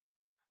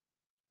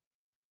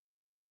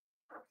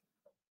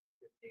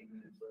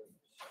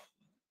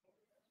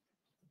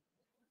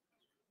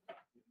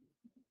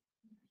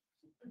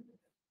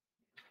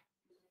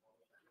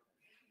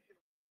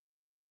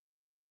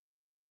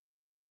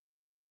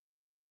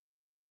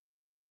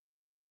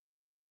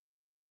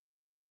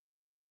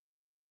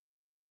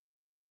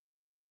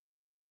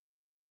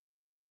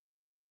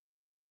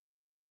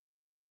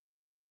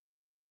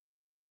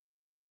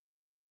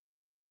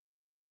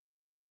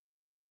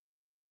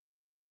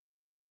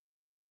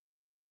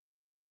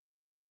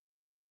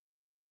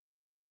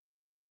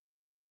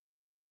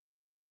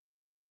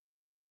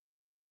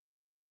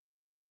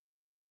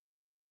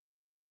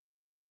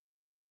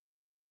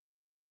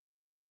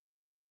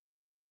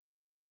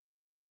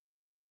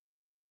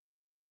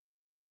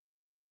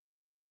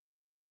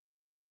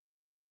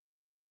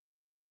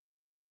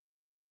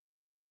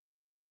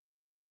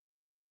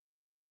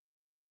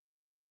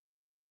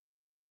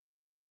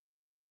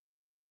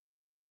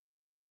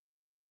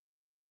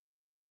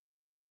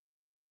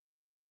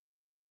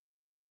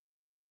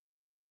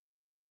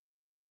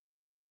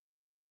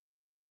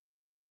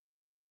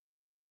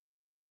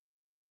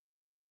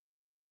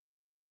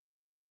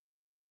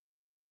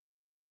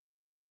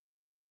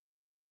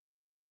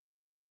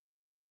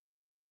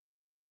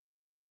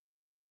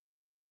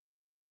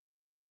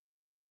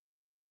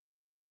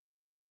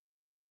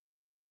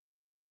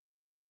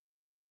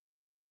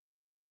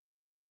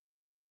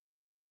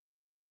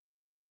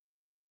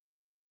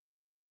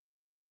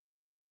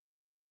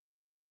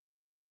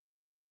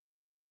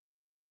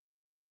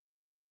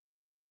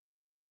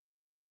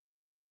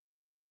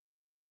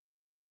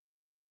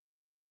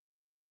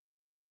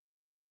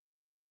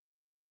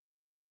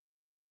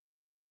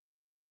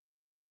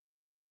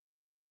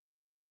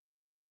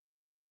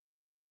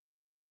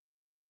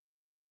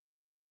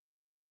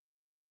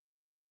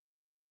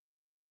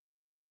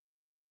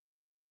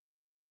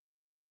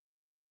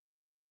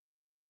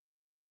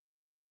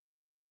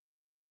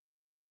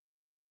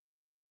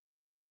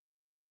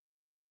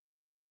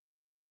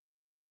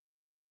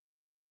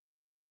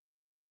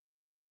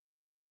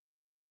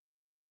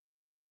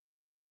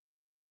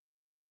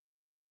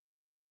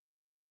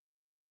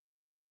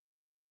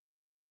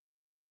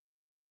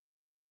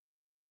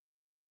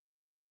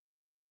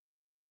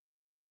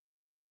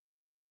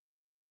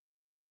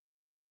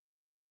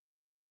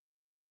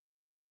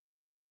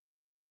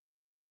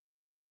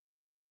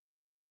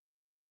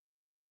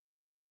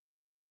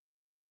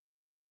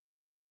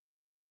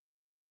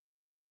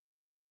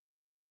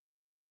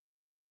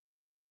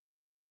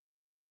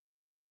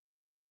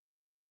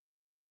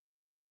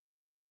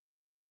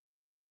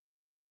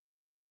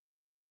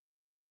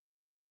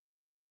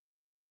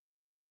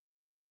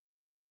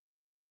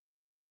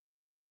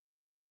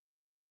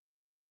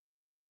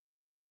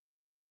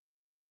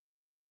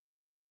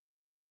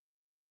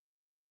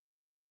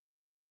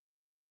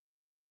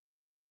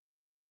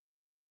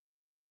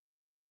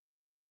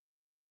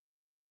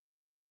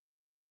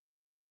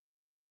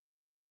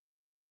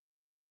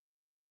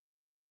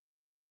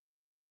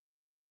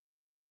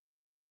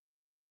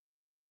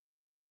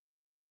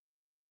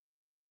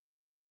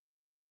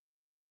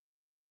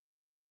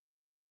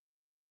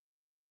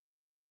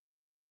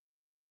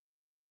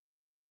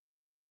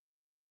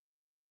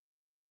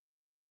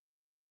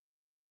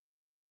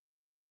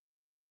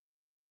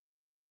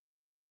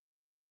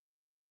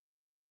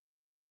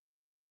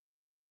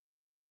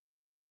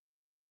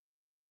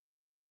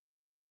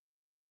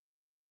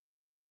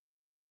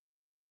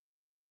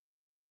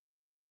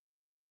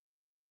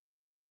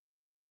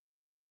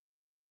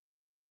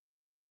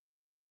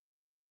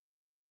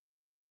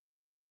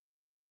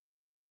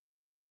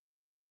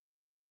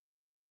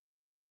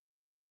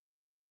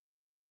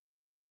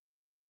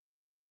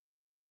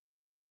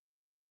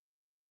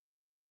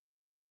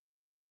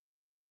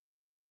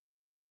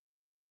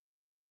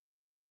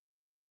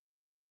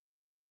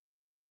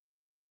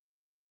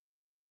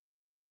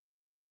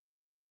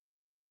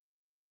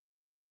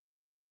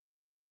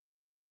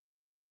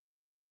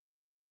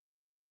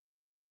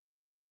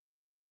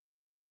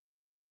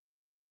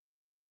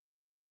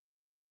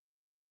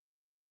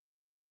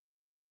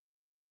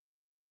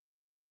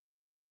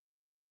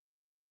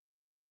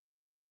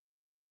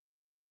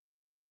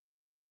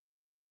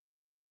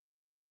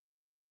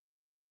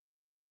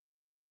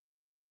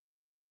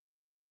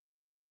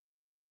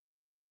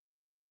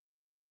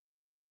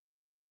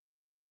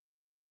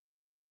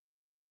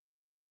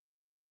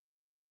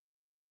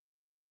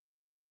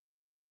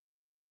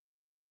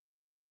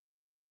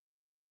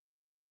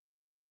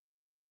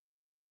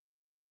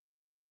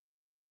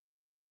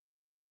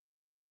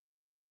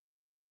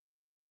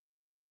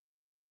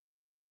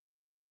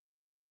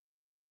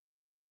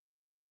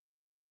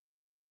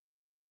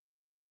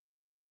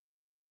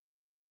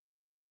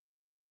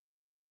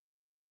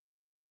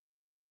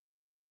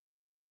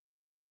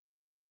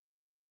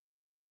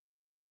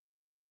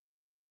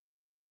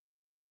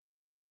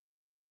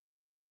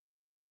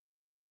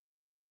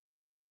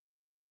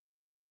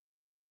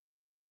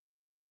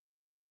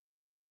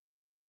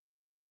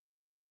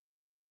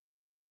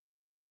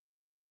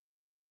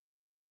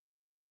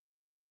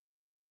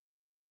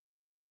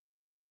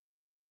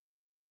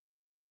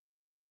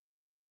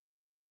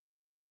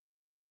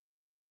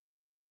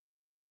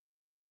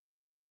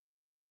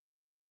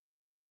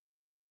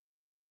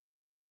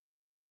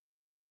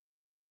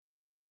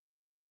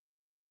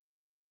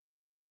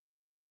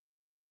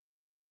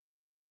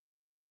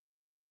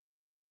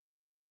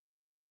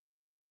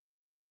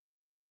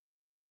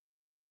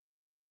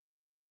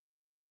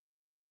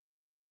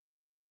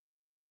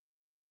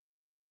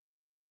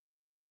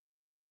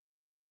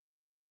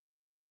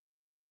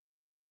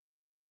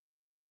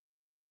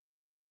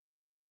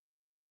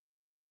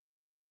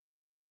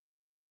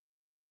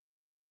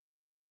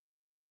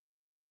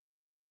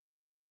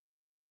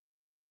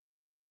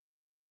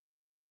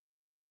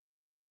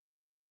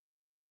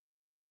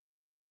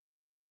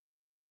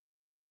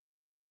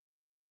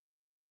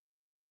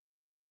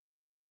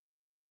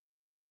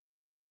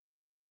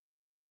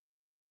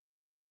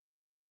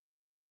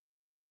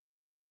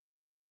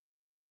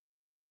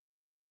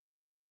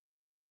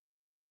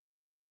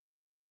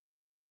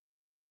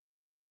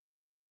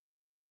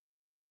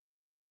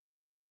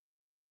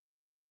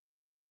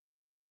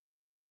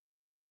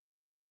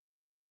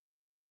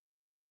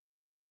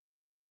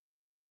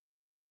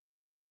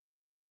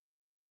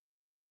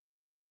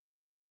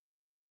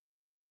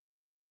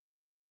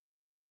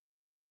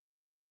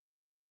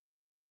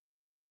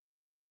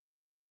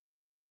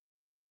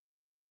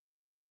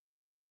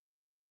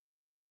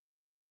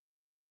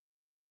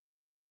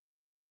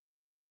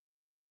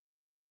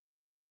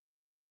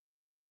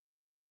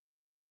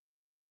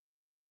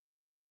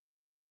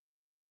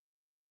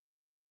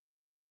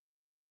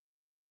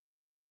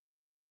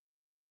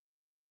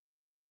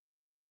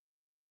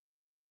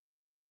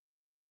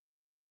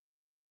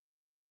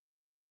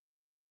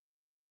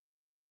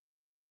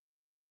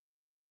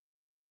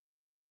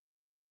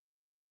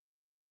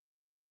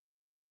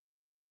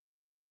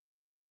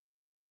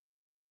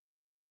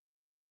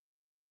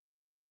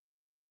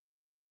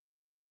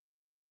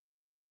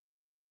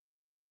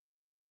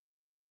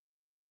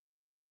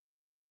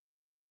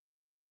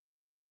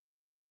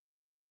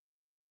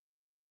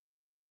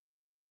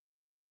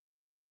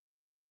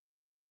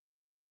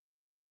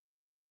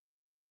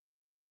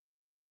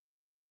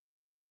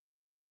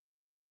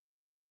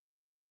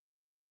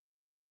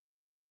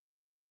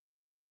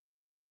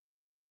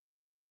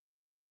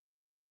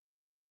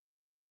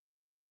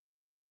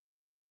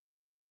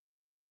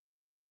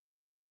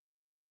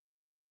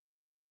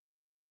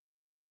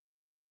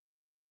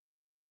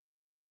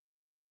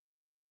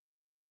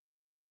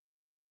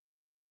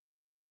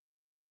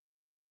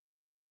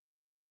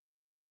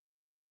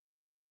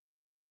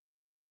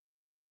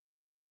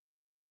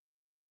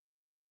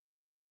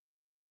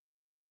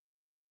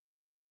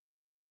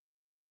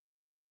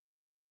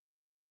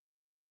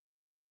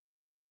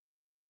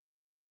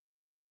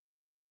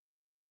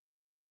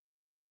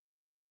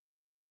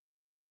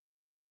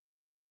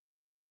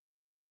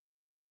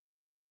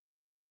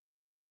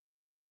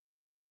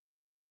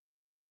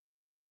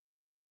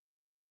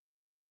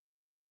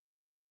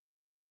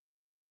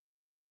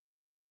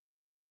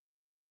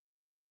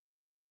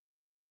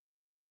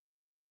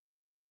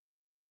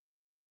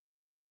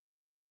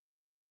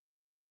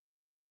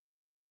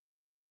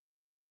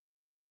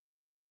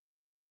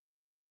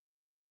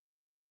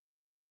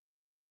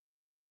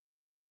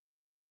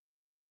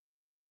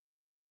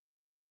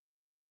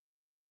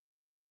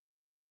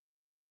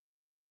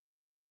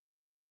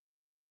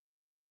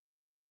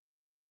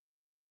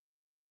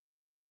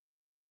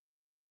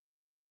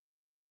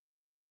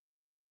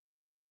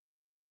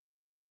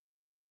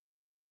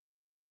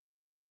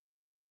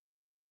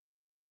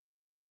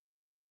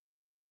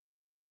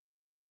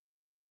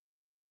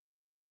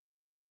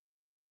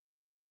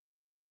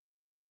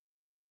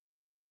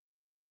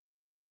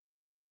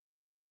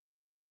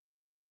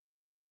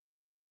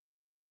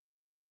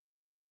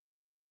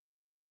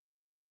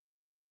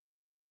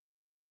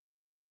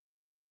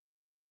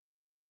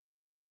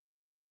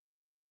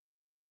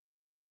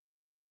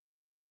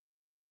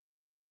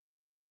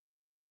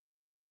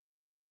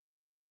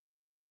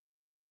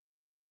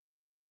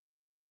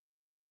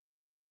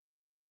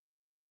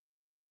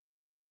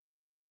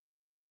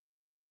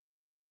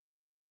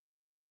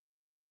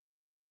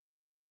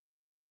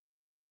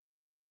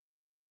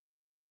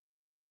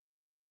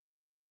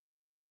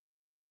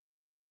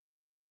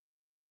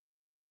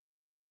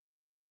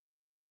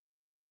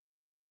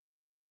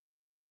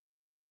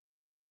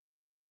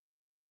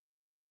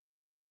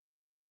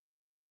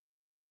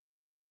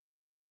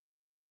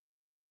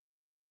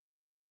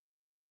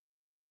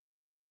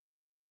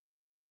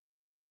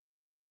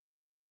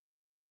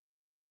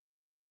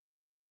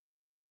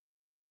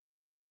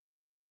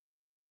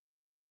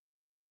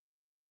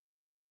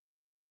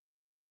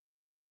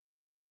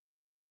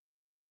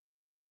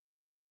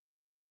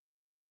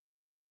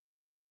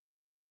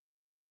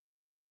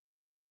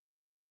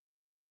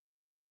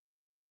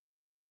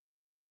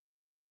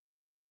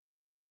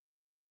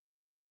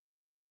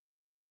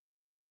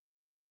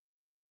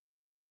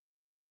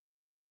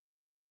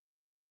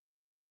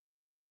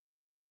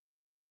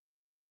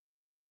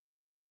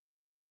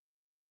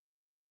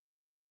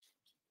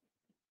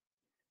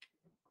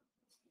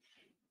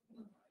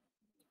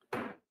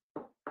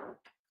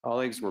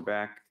 Colleagues, we're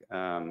back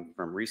from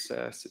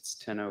recess. It's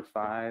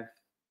 10:05.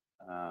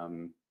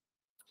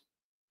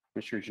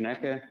 Commissioner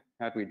Janeka,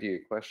 how'd we do?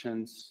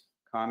 Questions,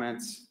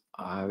 comments?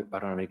 I don't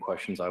have any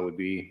questions. I would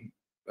be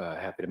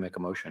happy to make a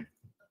motion.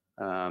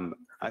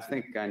 I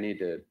think I need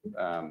to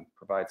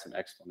provide some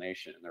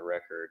explanation in the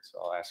record,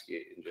 so I'll ask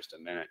you in just a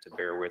minute to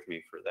bear with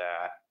me for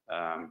that.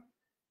 But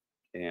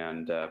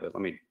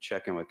let me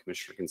check in with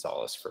Commissioner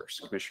Gonzalez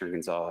first. Commissioner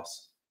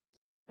Gonzalez.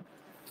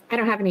 I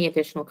don't have any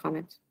additional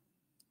comments.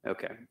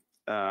 Okay.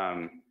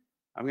 I'm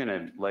going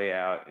to lay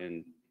out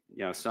in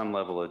some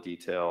level of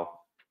detail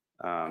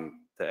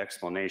the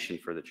explanation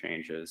for the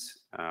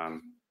changes.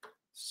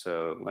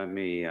 So let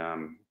me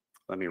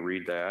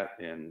read that,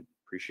 and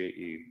appreciate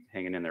you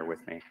hanging in there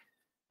with me.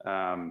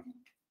 Let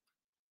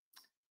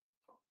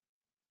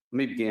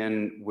me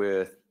begin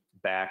with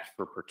BACT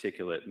for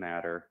particulate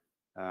matter.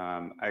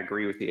 I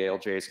agree with the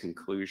ALJ's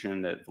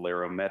conclusion that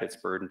Valero met its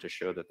burden to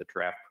show that the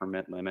draft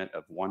permit limit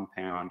of 1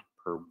 pound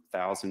per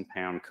 1,000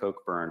 pound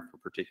coke burn for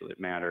particulate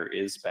matter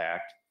is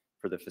BACT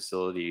for the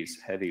facility's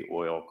heavy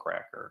oil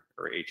cracker,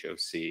 or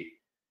HOC.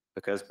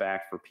 Because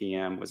BACT for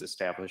PM was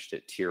established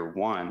at Tier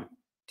 1,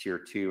 Tier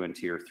 2, and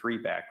Tier 3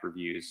 BACT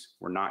reviews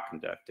were not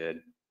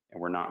conducted and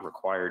were not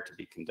required to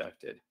be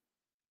conducted.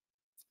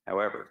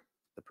 However,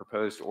 the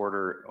proposed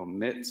order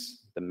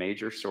omits the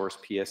major source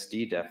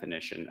PSD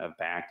definition of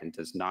BACT and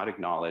does not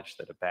acknowledge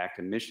that a BACT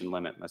emission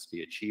limit must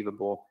be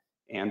achievable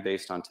and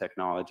based on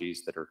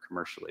technologies that are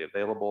commercially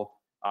available,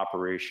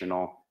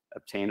 operational,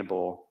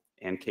 obtainable,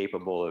 and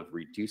capable of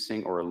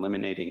reducing or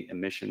eliminating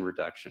emission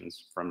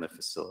reductions from the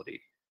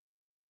facility.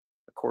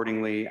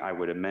 Accordingly, I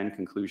would amend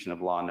conclusion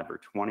of law number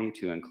 20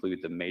 to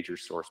include the major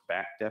source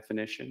BACT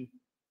definition.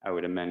 I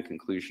would amend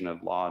conclusion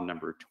of law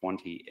number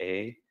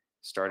 20A,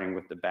 starting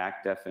with the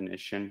BACT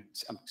definition,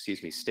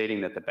 stating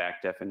that the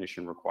BACT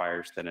definition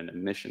requires that an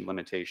emission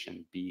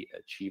limitation be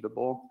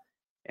achievable.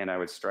 And I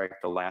would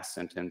strike the last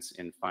sentence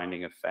in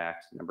finding of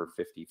fact number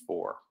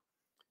 54.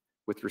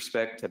 With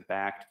respect to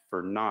BACT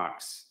for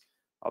NOx,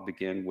 I'll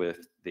begin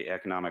with the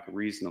economic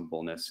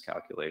reasonableness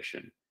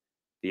calculation.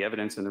 The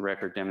evidence in the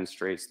record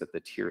demonstrates that the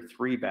Tier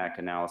 3 BACT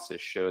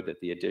analysis showed that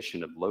the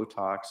addition of low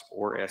tox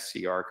or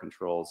SCR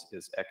controls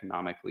is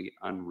economically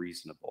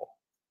unreasonable.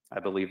 I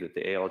believe that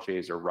the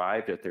ALJs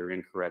arrived at their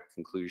incorrect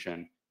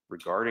conclusion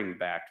regarding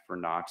BACT for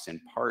NOx in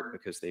part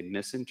because they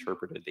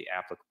misinterpreted the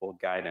applicable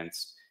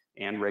guidance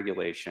and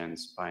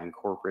regulations by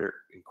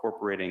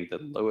incorporating the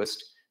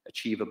lowest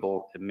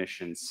achievable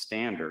emissions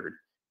standard,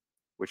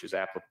 which is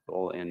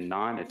applicable in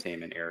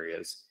non-attainment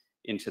areas,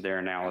 into their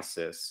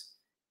analysis,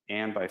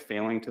 and by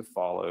failing to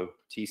follow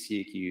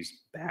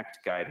TCEQ's BACT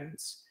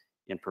guidance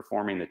in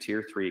performing the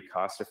Tier 3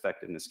 cost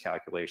effectiveness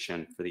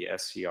calculation for the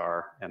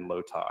SCR and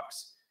low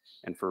tox.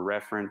 And for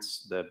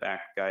reference, the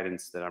BACT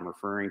guidance that I'm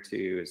referring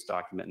to is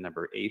document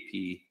number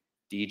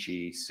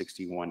APDG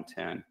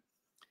 6110.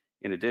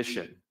 In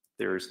addition,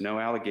 there is no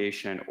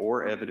allegation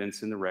or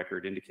evidence in the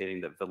record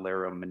indicating that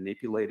Valero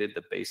manipulated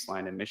the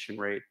baseline emission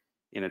rate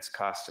in its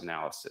cost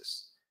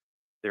analysis.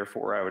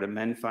 Therefore, I would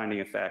amend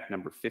finding of fact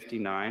number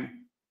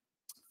 59,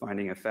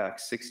 finding of fact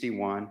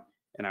 61,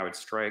 and I would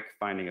strike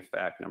finding of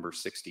fact number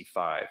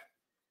 65.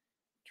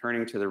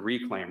 Turning to the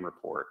reclaim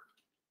report,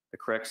 the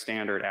correct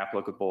standard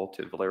applicable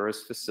to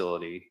Valero's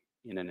facility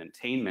in an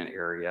attainment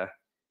area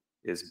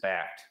is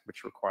BACT,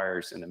 which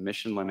requires an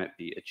emission limit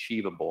be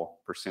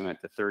achievable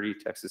pursuant to 30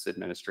 Texas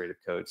Administrative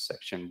Code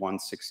section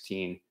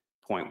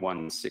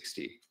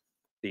 116.160.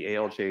 The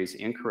ALJs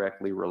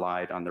incorrectly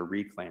relied on the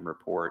reclaim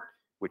report,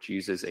 which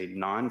uses a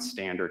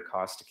non-standard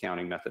cost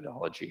accounting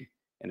methodology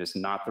and is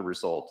not the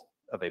result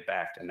of a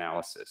BACT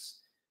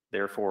analysis.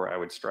 Therefore, I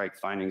would strike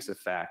findings of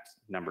fact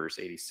numbers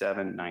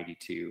 87,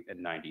 92,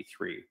 and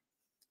 93.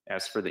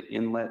 As for the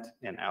inlet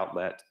and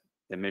outlet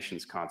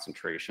emissions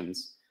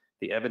concentrations,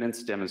 the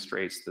evidence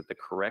demonstrates that the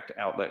correct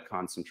outlet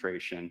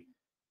concentration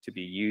to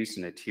be used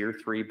in a Tier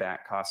 3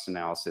 BACT cost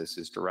analysis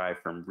is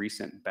derived from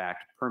recent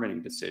BACT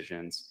permitting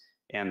decisions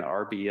and the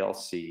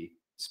RBLC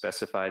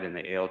specified in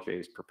the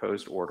ALJ's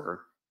proposed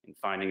order in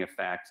finding of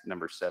fact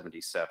number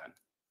 77.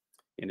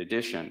 In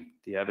addition,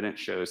 the evidence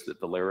shows that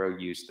Valero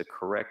used the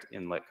correct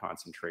inlet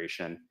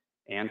concentration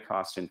and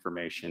cost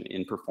information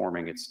in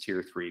performing its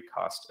Tier 3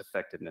 cost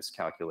effectiveness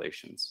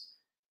calculations.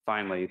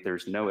 Finally,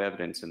 there's no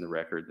evidence in the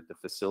record that the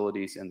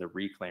facilities in the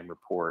reclaim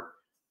report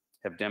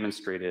have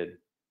demonstrated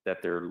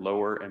that their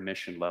lower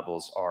emission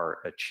levels are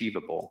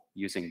achievable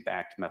using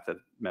BACT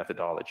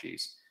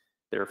methodologies.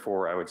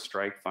 Therefore, I would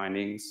strike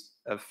findings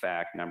of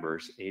fact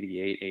numbers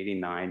 88,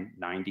 89,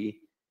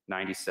 90,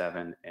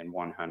 97, and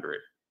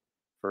 100.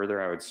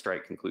 Further, I would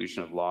strike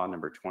conclusion of law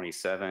number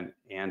 27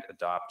 and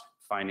adopt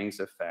findings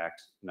of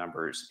fact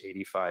numbers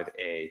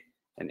 85A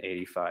and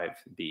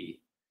 85B.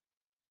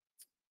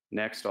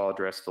 Next, I'll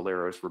address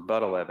Valero's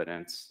rebuttal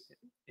evidence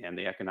and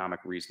the economic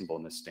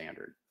reasonableness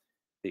standard.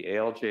 The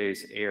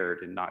ALJs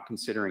erred in not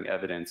considering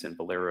evidence in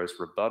Valero's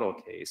rebuttal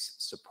case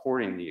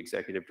supporting the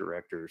executive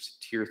director's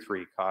Tier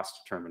 3 cost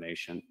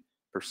determination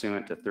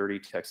pursuant to 30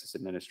 Texas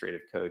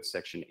Administrative Code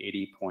section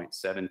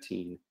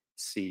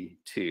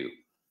 80.17C2.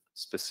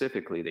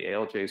 Specifically, the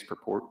ALJ's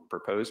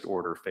proposed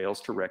order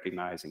fails to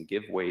recognize and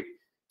give weight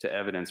to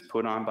evidence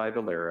put on by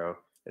Valero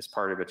as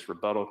part of its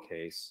rebuttal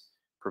case,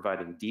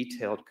 providing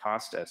detailed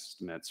cost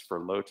estimates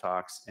for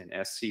LOTOX and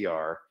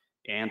SCR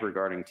and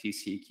regarding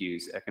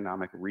TCEQ's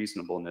economic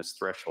reasonableness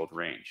threshold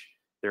range.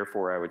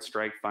 Therefore, I would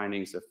strike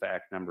findings of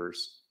fact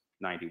numbers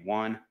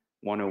 91,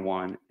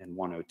 101, and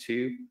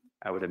 102.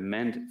 I would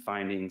amend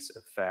finding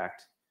of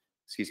fact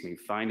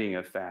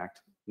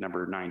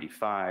number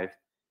 95,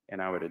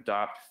 and I would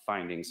adopt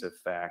findings of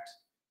fact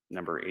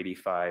number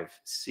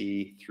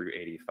 85C through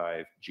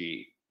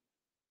 85G.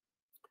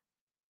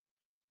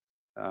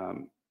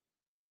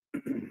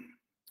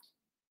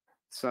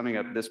 Summing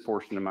up this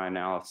portion of my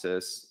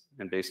analysis,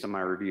 and based on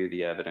my review of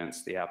the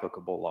evidence, the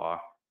applicable law,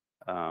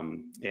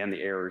 and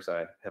the errors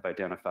I have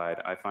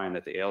identified, I find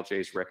that the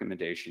ALJ's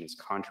recommendation is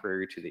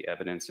contrary to the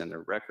evidence in the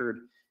record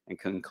and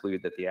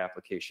conclude that the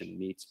application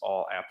meets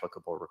all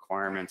applicable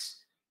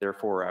requirements.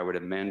 Therefore, I would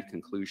amend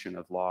conclusion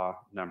of law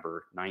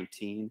number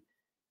 19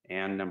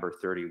 and number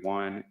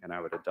 31, and I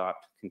would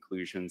adopt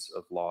conclusions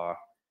of law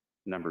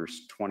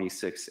numbers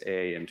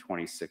 26A and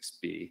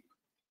 26B.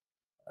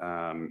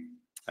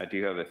 I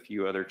do have a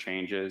few other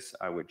changes.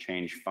 I would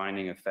change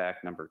finding of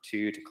fact number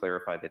 2 to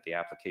clarify that the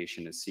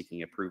application is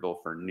seeking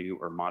approval for new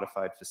or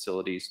modified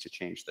facilities to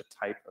change the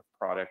type of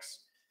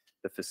products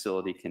the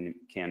facility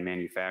can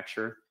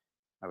manufacture.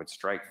 I would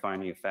strike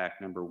finding of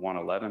fact number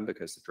 111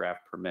 because the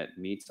draft permit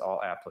meets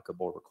all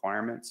applicable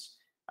requirements.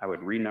 I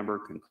would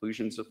renumber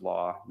conclusions of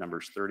law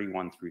numbers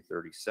 31 through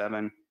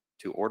 37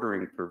 to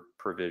ordering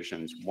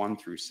provisions 1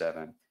 through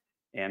 7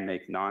 and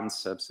make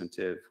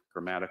non-substantive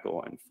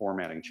grammatical and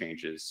formatting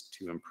changes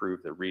to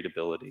improve the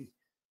readability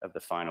of the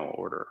final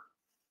order.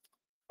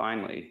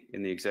 Finally,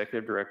 in the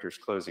executive director's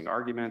closing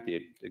argument,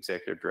 the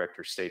executive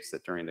director states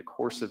that during the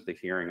course of the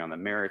hearing on the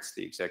merits,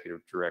 the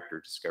executive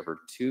director discovered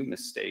 2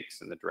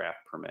 mistakes in the draft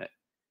permit.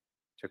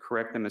 To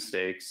correct the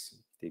mistakes,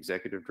 the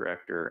executive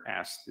director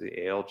asked the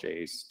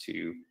ALJs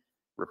to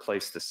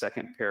replace the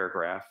second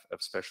paragraph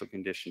of special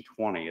condition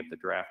 20 of the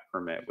draft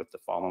permit with the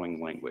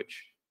following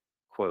language,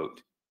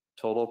 quote,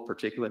 total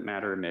particulate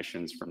matter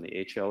emissions from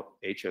the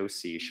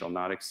HOC shall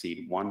not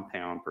exceed 1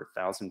 pound per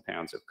 1,000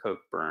 pounds of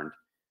coke burned,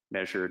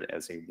 measured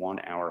as a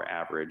 1-hour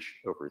average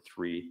over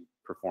 3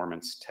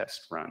 performance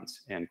test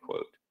runs, end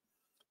quote.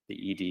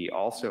 The ED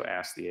also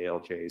asked the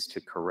ALJs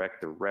to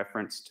correct the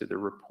reference to the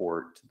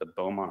report to the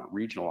Beaumont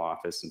Regional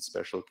Office in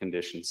Special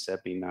Condition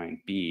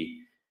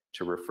 79B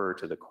to refer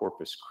to the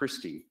Corpus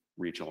Christi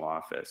Regional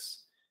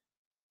Office.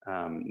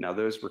 Now,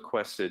 those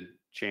requested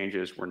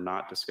changes were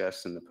not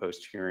discussed in the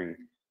post-hearing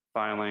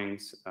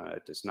filings.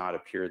 It does not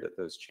appear that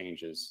those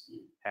changes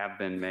have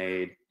been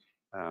made.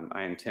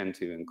 I intend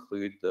to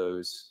include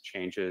those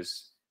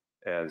changes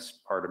as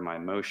part of my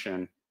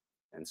motion.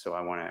 And so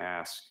I want to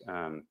ask,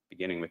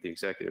 beginning with the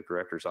executive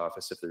director's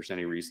office, if there's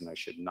any reason I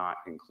should not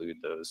include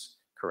those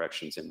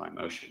corrections in my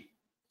motion.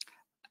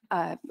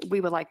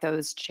 We would like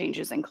those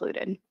changes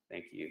included.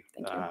 Thank you.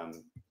 Thank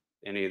you.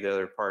 Any of the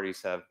other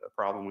parties have a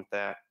problem with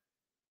that?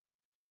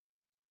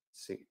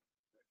 See.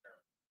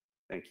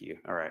 Thank you.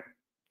 All right.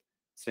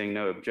 Seeing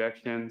no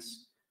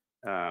objections,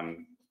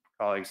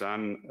 colleagues,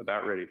 I'm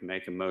about ready to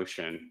make a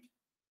motion.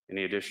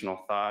 Any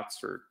additional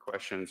thoughts or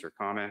questions or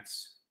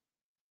comments?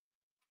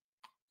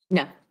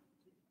 No.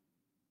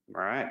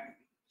 All right.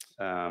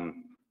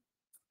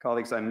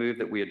 Colleagues, I move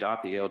that we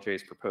adopt the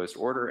ALJ's proposed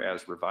order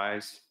as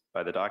revised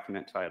by the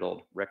document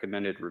titled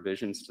Recommended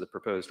Revisions to the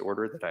Proposed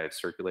Order that I have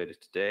circulated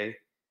today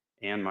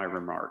and my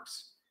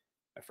remarks.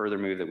 I further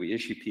move that we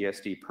issue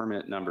PSD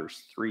permit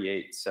numbers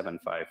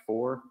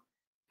 38754,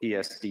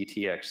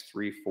 PSDTX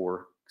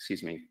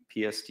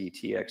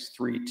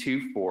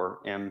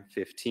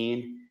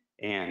 324M15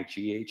 and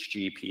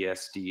GHG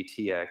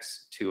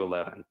PSDTX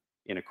 211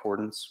 in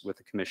accordance with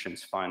the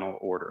Commission's final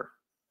order.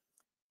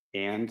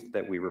 And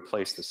that we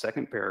replace the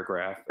second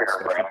paragraph of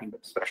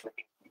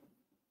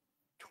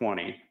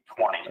 20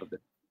 of the.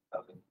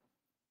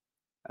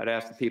 I'd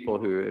ask the people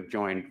who have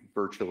joined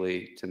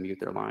virtually to mute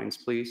their lines,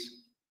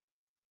 please.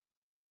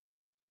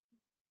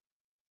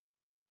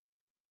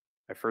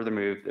 I further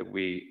move that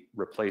we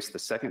replace the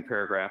second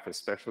paragraph of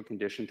special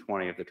condition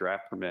 20 of the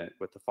draft permit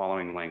with the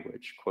following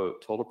language,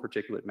 quote, total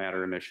particulate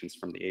matter emissions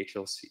from the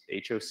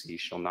HOC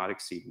shall not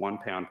exceed 1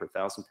 pound per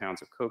 1,000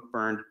 pounds of coke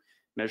burned,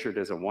 measured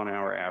as a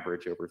 1-hour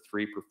average over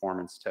 3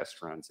 performance test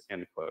runs,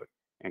 end quote,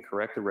 and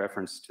correct the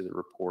reference to the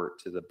report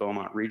to the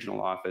Beaumont Regional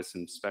Office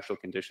in special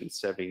condition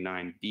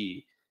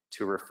 79B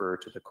to refer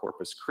to the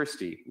Corpus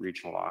Christi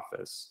Regional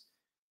Office.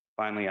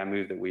 Finally, I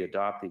move that we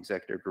adopt the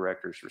executive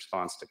director's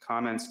response to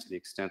comments to the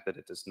extent that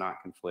it does not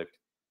conflict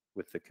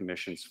with the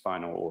Commission's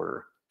final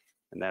order.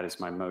 And that is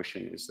my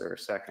motion. Is there a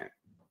second?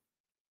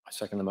 I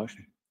second the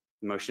motion.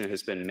 The motion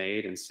has been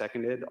made and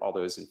seconded. All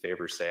those in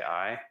favor say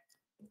aye.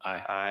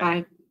 Aye.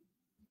 Aye.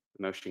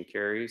 The motion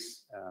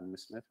carries.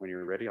 Ms. Smith, when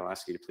you're ready, I'll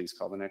ask you to please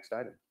call the next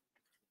item.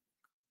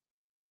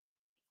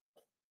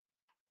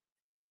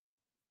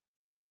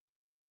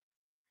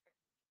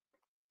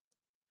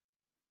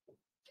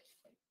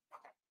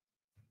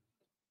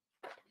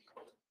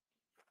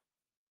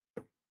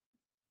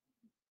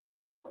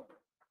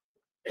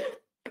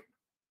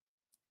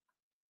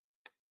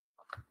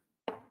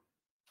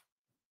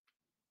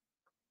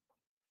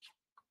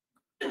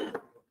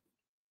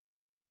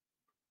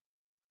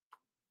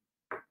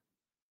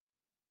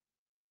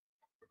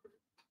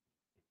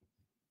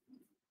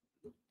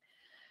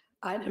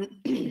 Item,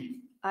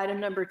 item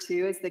number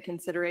 2 is the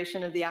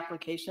consideration of the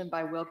application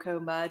by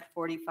Wilco Mud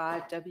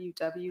 45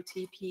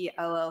 WWTP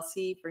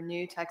LLC for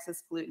new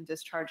Texas pollutant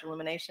discharge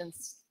elimination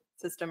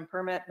system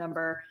permit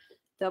number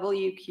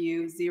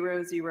WQ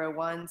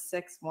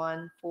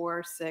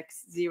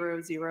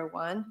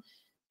 00161460001.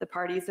 The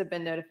parties have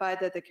been notified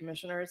that the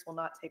commissioners will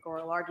not take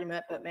oral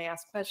argument but may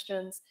ask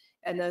questions,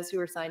 and those who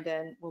are signed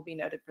in will be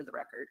noted for the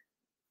record.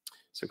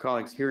 So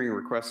colleagues, hearing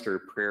requester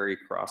Prairie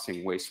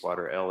Crossing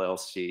Wastewater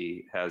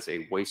LLC has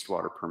a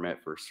wastewater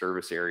permit for a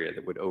service area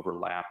that would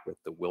overlap with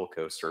the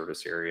Wilco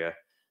service area.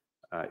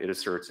 It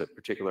asserts a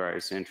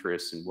particularized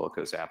interest in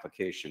Wilco's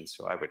application,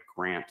 so I would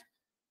grant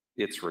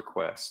its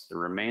request. The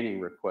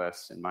remaining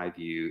requests, in my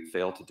view,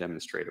 fail to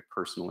demonstrate a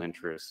personal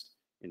interest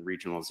in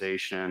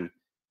regionalization,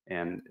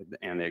 and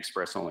they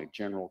express only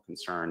general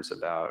concerns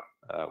about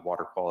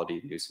water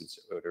quality, nuisance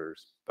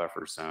odors,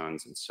 buffer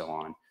zones, and so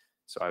on.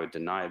 So I would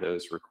deny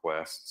those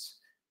requests.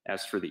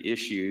 As for the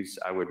issues,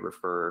 I would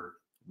refer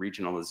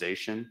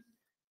regionalization,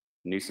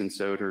 nuisance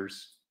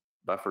odors,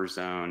 buffer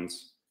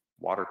zones,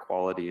 water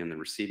quality in the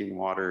receiving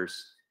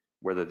waters,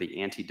 whether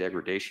the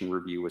anti-degradation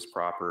review was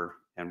proper,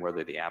 and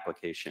whether the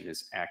application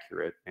is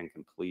accurate and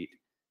complete.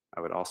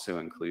 I would also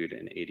include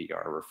an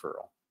ADR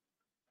referral.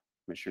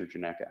 Commissioner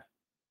Ginecca.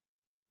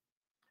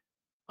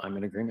 I'm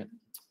in agreement.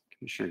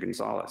 Commissioner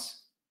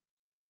Gonzalez.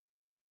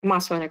 I'm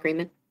also in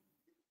agreement. I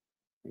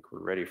think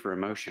we're ready for a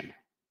motion.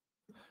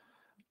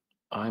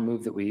 I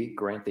move that we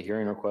grant the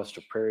hearing request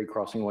of Prairie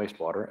Crossing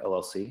Wastewater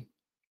LLC,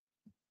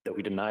 that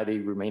we deny the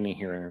remaining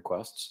hearing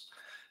requests,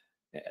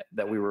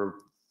 that we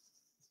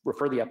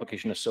refer the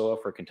application to SOA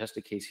for a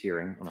contested case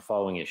hearing on the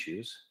following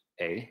issues.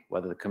 A,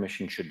 whether the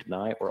commission should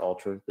deny or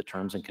alter the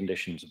terms and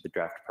conditions of the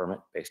draft permit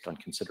based on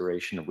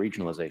consideration of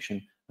regionalization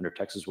under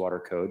Texas Water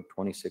Code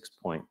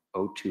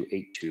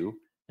 26.0282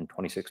 and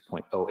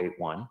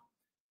 26.081.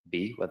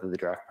 B, whether the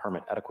draft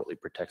permit adequately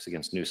protects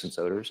against nuisance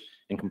odors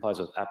and complies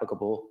with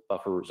applicable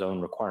buffer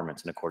zone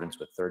requirements in accordance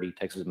with 30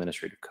 Texas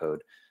Administrative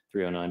Code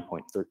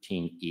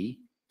 309.13E.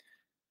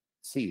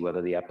 C,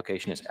 whether the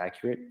application is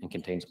accurate and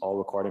contains all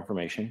required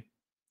information.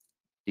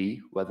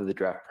 D, whether the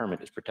draft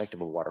permit is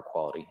protective of water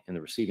quality in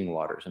the receiving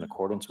waters in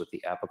accordance with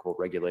the applicable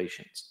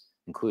regulations,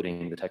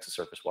 including the Texas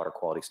Surface Water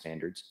Quality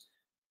Standards.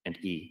 And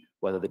E,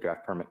 whether the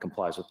draft permit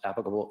complies with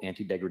applicable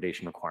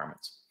anti-degradation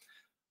requirements.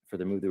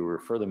 Further move that we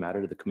refer the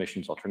matter to the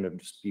Commission's Alternative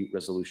Dispute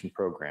Resolution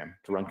Program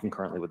to run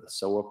concurrently with the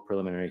SOA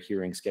preliminary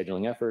hearing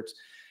scheduling efforts.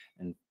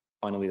 And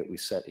finally, that we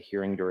set a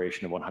hearing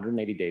duration of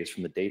 180 days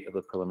from the date of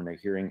the preliminary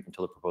hearing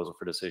until the proposal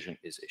for decision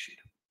is issued.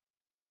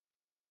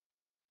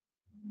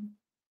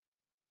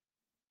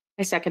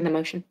 I second the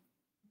motion.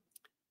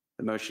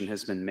 The motion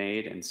has been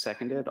made and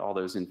seconded. All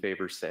those in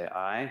favor say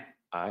aye.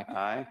 Aye.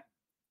 Aye.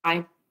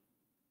 Aye.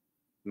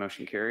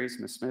 Motion carries.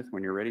 Ms. Smith,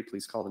 when you're ready,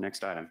 please call the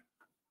next item.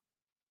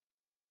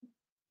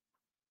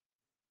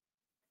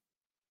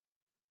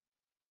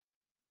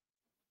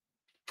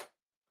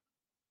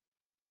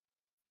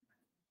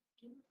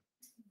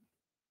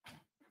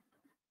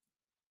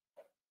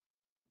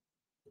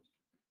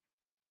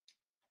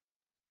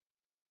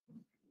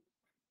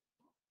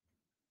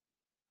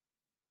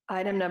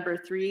 Item number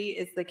 3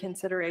 is the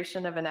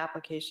consideration of an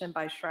application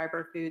by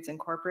Schreiber Foods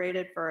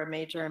Incorporated for a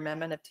major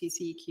amendment of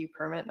TCEQ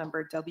permit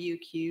number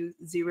WQ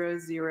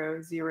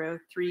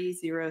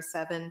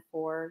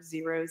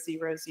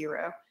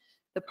 00030740000.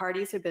 The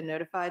parties have been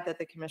notified that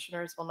the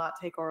commissioners will not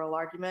take oral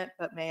argument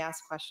but may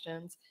ask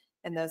questions,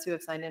 and those who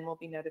have signed in will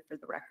be noted for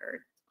the record.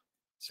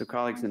 So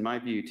colleagues, in my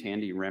view,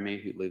 Tandy Remy,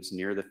 who lives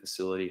near the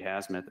facility,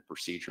 has met the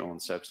procedural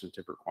and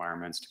substantive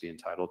requirements to be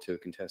entitled to a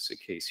contested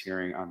case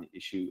hearing on the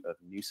issue of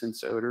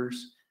nuisance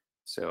odors.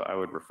 So I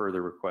would refer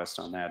the request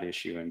on that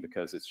issue, and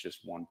because it's just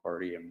one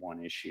party and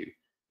one issue,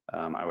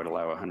 I would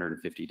allow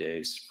 150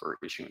 days for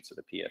issuance of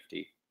the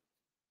PFD.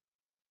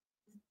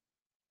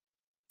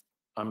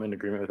 I'm in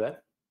agreement with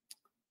that.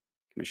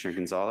 Commissioner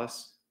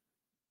Gonzalez,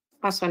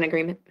 Also in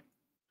agreement.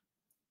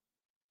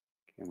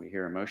 can we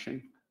hear a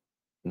motion?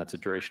 And that's a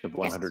duration of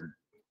Yes.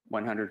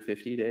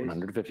 150 days?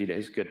 150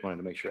 days. Good. Wanted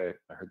to make sure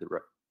I heard the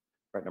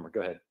right number.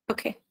 Go ahead.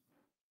 Okay.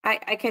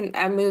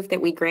 I move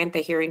that we grant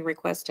the hearing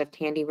request of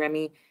Tandy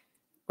Remy,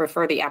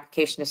 refer the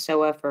application to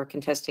SOA for a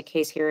contested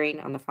case hearing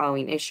on the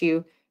following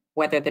issue,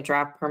 whether the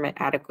draft permit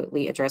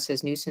adequately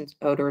addresses nuisance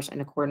odors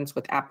in accordance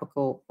with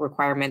applicable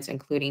requirements,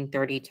 including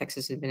 30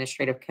 Texas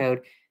Administrative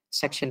Code,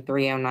 Section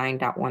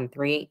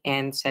 309.13,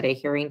 and set a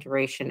hearing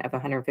duration of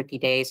 150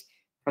 days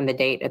from the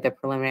date of the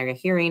preliminary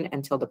hearing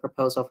until the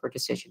proposal for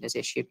decision is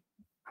issued.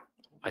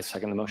 I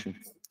second the motion.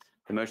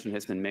 The motion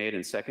has been made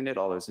and seconded.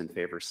 All those in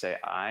favor say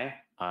aye.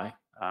 Aye.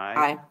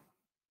 Aye.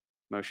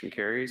 Motion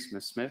carries.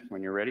 Ms. Smith,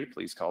 when you're ready,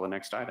 please call the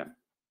next item.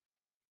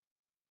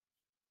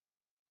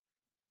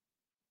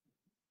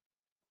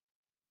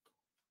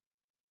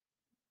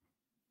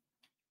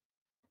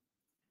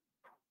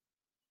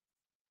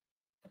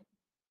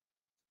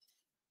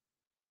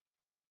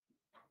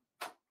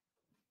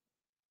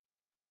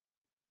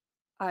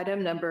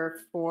 Item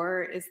number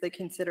 4 is the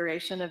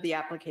consideration of the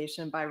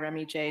application by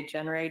Remy J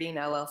Generating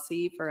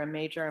LLC for a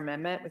major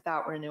amendment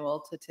without renewal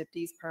to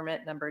TIPD's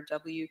permit number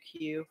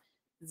WQ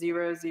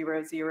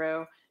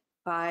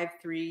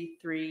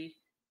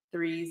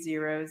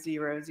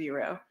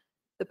 00053333000.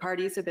 The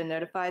parties have been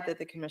notified that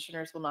the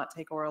commissioners will not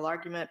take oral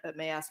argument but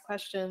may ask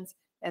questions,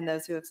 and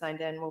those who have signed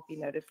in will be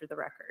noted for the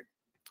record.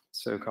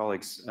 So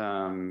colleagues,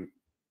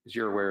 as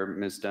you're aware,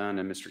 Ms. Dunn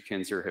and Mr.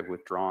 Kinzer have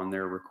withdrawn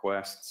their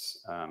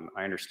requests.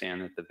 I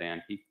understand that the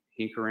Van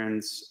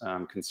Hinkeren's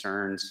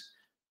concerns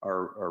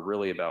are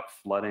really about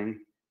flooding,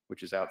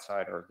 which is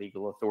outside our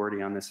legal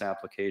authority on this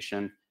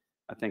application.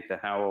 I think the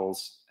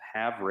Howells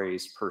have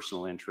raised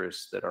personal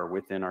interests that are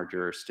within our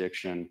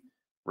jurisdiction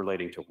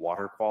relating to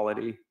water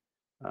quality,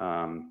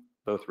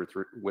 both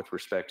with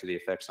respect to the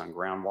effects on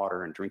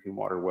groundwater and drinking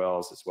water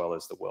wells, as well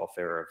as the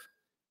welfare of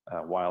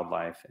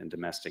wildlife and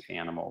domestic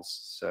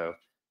animals. So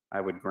I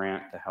would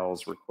grant the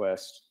Howells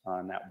request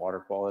on that water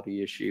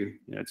quality issue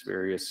in its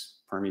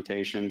various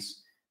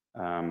permutations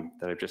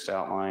that I've just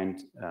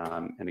outlined.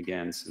 And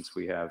again, since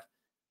we have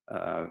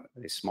a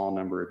small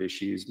number of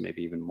issues,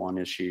 maybe even one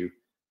issue,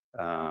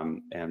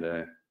 and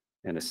a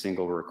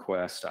single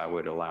request, I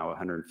would allow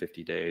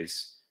 150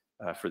 days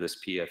for this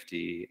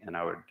PFD, and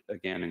I would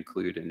again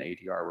include an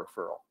ADR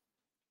referral.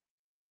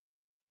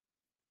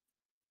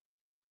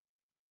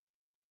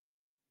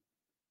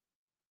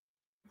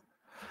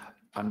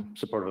 I'm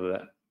supportive of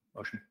that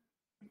motion.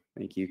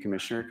 Thank you,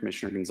 Commissioner.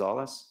 Commissioner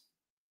Gonzalez,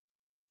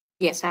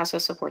 Yes, I also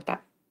support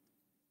that.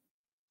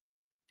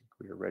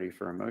 we are ready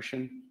for a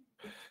motion.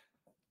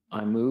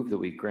 I move that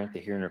we grant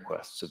the hearing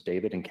requests of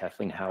David and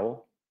Kathleen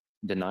Howell,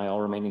 deny all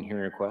remaining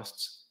hearing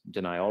requests,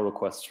 deny all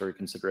requests for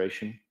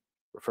reconsideration,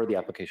 refer the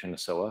application to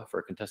SOA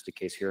for a contested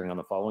case hearing on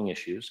the following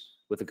issues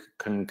with a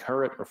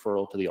concurrent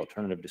referral to the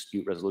Alternative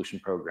Dispute Resolution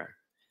Program.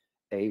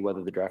 A,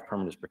 whether the draft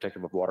permit is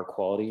protective of water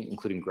quality,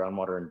 including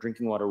groundwater and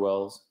drinking water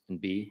wells,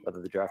 and B,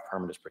 whether the draft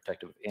permit is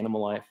protective of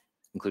animal life,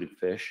 including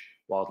fish,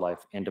 wildlife,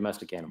 and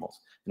domestic animals,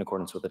 in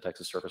accordance with the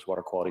Texas Surface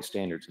Water Quality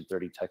Standards in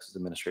 30 Texas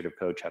Administrative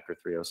Code, Chapter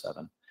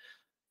 307.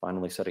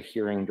 Finally, set a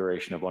hearing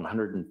duration of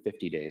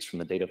 150 days from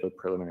the date of the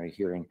preliminary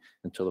hearing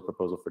until the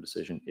proposal for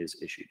decision is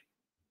issued.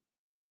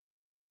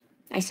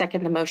 I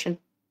second the motion.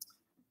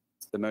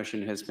 The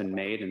motion has been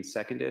made and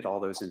seconded. All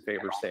those in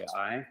favor say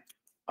aye.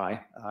 Aye.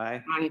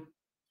 Aye. Aye.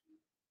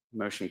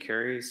 Motion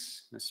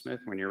carries. Ms. Smith,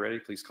 when you're ready,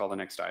 please call the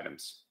next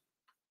items.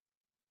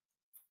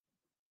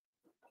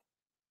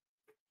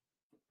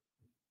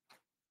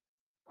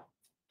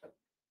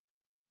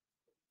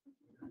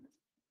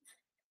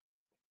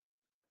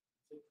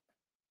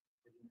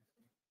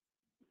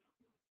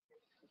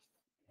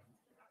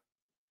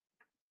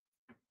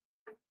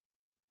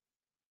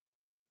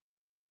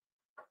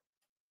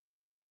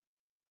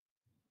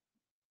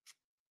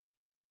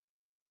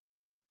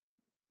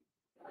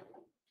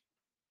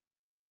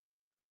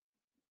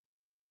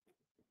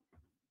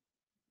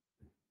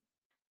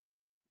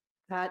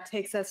 That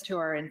takes us to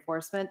our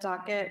enforcement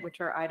docket,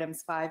 which are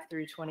items 5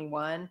 through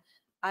 21.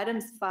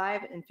 Items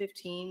 5 and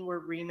 15 were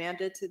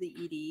remanded to the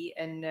ED,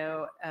 and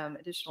no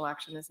additional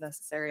action is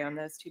necessary on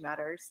those two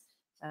matters.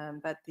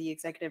 But the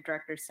executive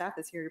director's staff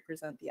is here to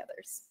present the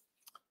others.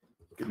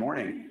 Good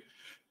morning.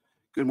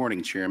 Good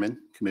morning, Chairman,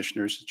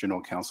 Commissioners,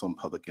 General Counsel, and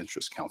Public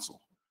Interest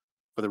Counsel.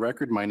 For the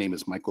record, my name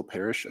is Michael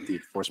Parrish of the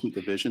Enforcement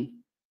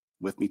Division.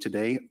 With me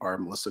today are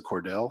Melissa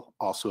Cordell,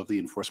 also of the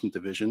Enforcement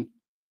Division,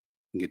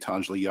 and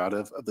Gitanjali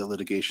Yadav of the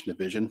Litigation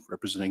Division,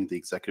 representing the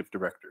Executive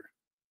Director.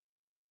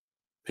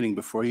 Pending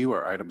before you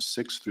are items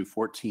 6 through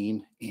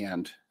 14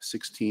 and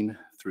 16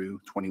 through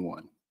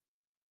 21.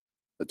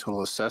 The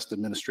total assessed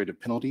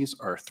administrative penalties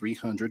are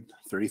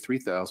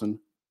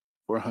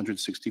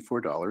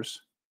 $333,464,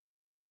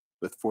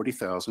 with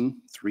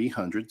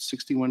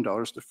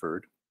 $40,361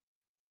 deferred,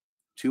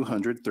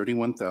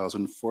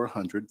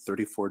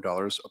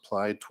 $231,434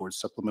 applied towards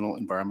supplemental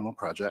environmental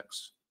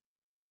projects,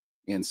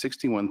 and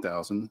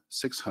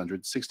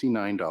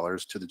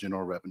 $61,669 to the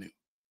general revenue.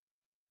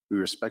 We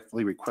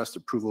respectfully request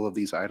approval of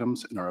these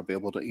items and are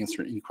available to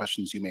answer any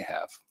questions you may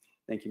have.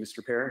 Thank you,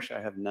 Mr. Parrish. I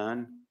have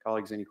none.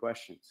 Colleagues, any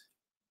questions?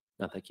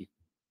 No, thank you.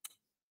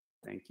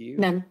 Thank you.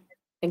 None.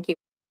 Thank you.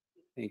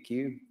 Thank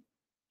you.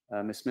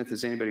 Ms. Smith,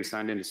 has anybody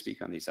signed in to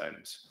speak on these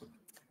items?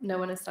 No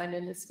one has signed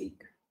in to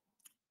speak.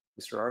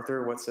 Mr.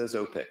 Arthur, what says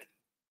OPIC?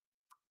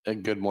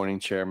 Good morning,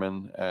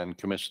 Chairman and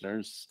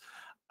Commissioners.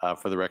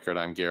 For the record,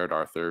 I'm Garrett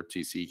Arthur,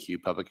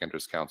 TCEQ Public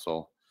Interest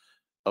Counsel.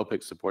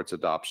 OPIC supports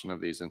adoption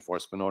of these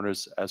enforcement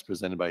orders as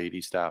presented by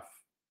ED staff.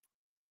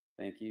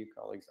 Thank you,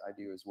 colleagues. I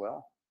do as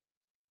well.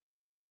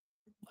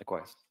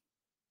 Likewise.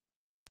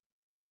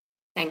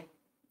 Thank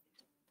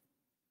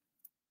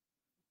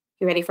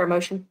you. Ready for a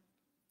motion?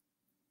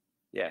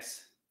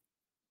 Yes.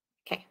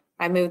 Okay.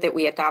 I move that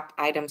we adopt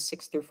items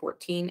 6 through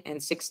 14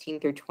 and 16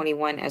 through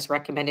 21 as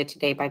recommended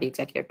today by the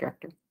executive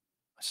director.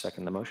 I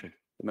second the motion.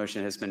 The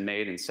motion has been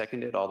made and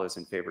seconded. All those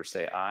in favor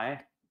say aye.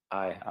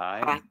 Aye.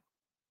 Aye. Aye.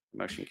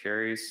 Motion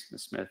carries.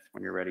 Ms. Smith,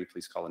 when you're ready,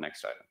 please call the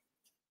next item.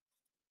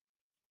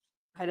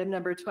 Item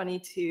number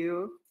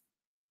 22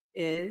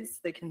 is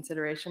the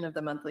consideration of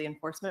the monthly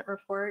enforcement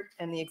report,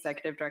 and the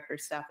executive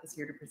director's staff is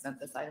here to present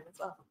this item as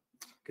well.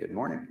 Good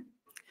morning.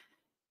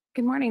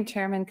 Good morning,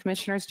 Chairman,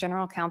 Commissioners,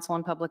 General Counsel,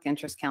 and Public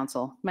Interest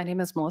Counsel. My name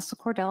is Melissa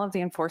Cordell of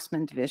the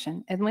Enforcement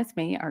Division, and with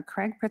me are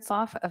Craig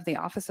Pritzloff of the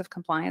Office of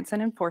Compliance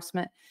and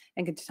Enforcement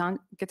and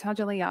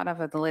Gitanjali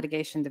Yadav of the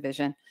Litigation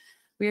Division.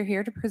 We are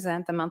here to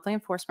present the monthly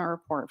enforcement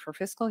report for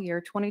fiscal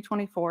year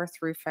 2024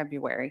 through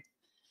February.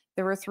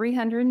 There were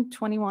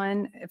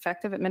 321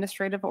 effective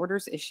administrative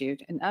orders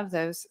issued, and of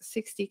those,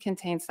 60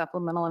 contain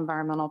supplemental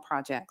environmental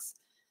projects.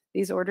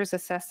 These orders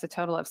assessed a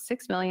total of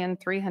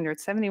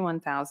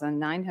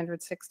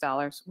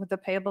 $6,371,906 with a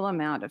payable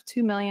amount of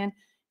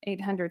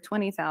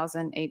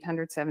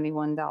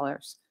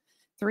 $2,820,871.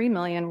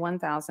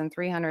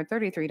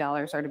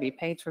 $3,001,333 are to be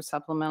paid for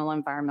supplemental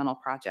environmental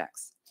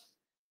projects.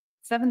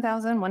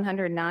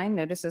 7,109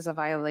 notices of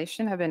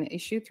violation have been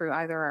issued through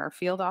either our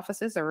field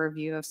offices or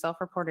review of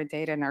self-reported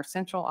data in our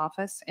central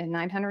office, and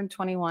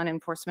 921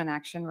 enforcement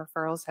action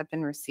referrals have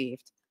been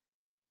received.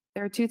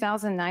 There are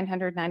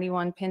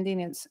 2,991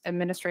 pending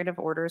administrative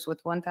orders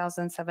with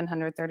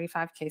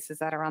 1,735 cases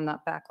that are on the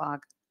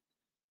backlog.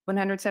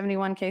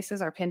 171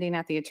 cases are pending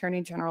at the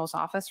Attorney General's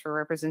office for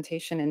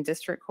representation in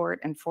district court,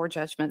 and 4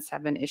 judgments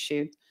have been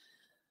issued.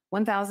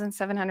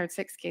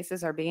 1,706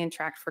 cases are being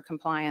tracked for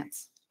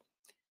compliance.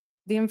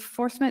 The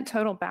enforcement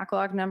total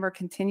backlog number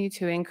continued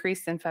to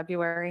increase in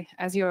February.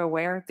 As you are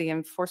aware, the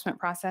enforcement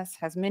process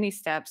has many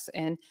steps,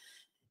 and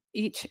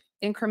each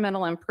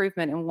incremental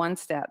improvement in one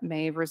step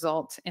may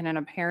result in an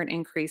apparent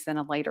increase in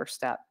a later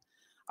step.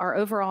 Our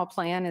overall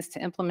plan is to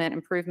implement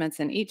improvements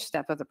in each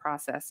step of the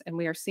process, and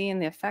we are seeing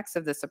the effects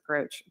of this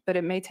approach, but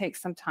it may take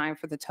some time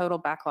for the total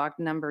backlog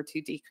number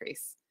to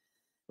decrease.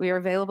 We are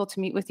available to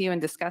meet with you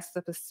and discuss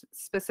the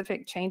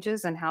specific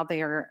changes and how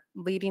they are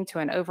leading to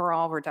an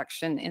overall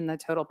reduction in the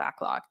total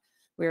backlog.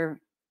 We're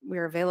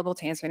available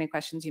to answer any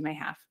questions you may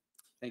have.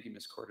 Thank you,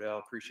 Ms. Cordell.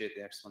 Appreciate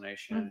the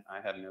explanation.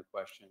 I have no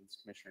questions.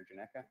 Commissioner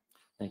Janeka?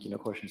 Thank you. No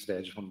questions today.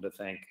 I just wanted to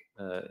thank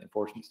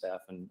enforcement staff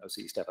and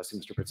OCE staff. I see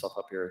Mr. Pritzloff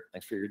up here.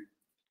 Thanks for your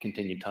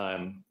continued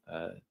time.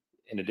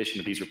 In addition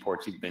to these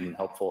reports, you've been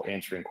helpful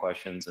answering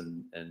questions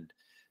and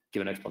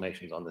given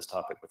explanations on this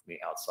topic with me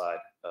outside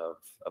of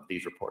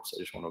these reports. I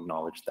just want to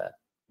acknowledge that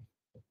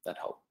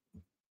help.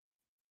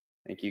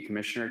 Thank you,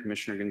 Commissioner.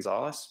 Commissioner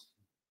Gonzalez?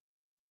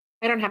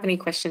 I don't have any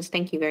questions.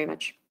 Thank you very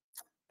much.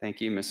 Thank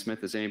you. Ms.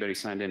 Smith, has anybody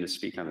signed in to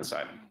speak on this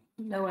item?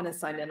 No one has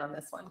signed in on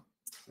this one.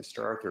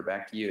 Mr. Arthur,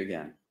 back to you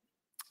again.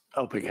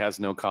 OPIC has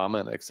no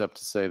comment except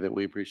to say that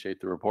we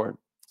appreciate the report.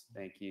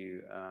 Thank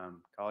you.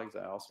 Colleagues,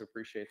 I also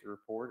appreciate the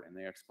report and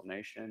the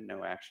explanation.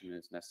 No action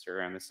is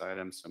necessary on this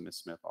item. So Ms.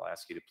 Smith, I'll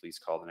ask you to please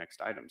call the next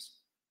items.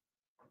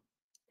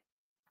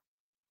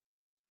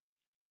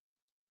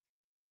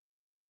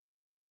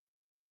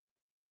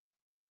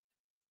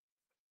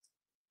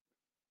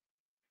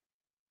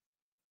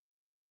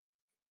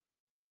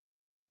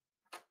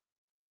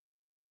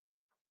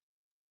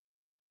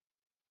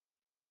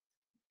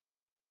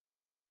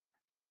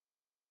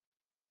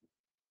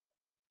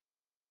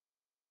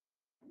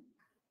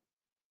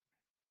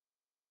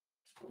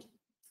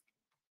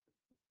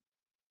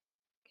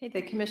 Okay,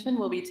 the commission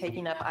will be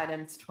taking up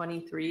items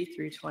 23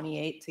 through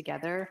 28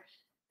 together.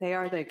 They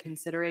are the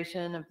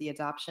consideration of the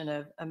adoption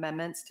of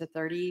amendments to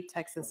 30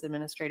 Texas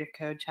Administrative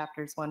Code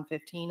Chapters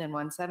 115 and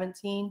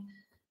 117,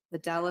 the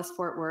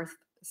Dallas-Fort Worth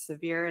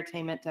Severe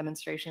Attainment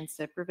Demonstration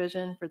SIP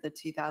revision for the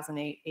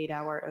 2008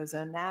 8-hour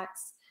ozone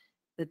NAAQS,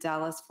 the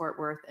Dallas-Fort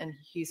Worth and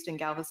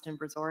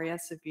Houston-Galveston-Brazoria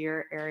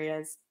Severe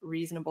Areas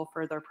Reasonable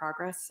Further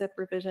Progress SIP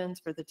revisions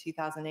for the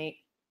 2008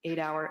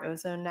 8-hour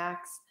ozone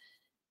NAAQS,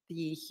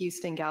 the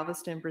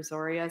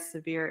Houston-Galveston-Brazoria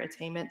Severe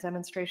Attainment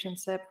Demonstration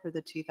SIP for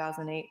the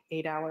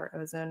 2008 8-hour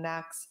ozone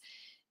NAAQS,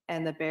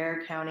 and the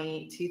Bexar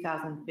County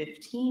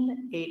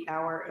 2015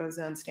 8-hour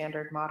ozone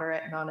standard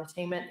moderate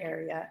non-attainment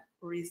area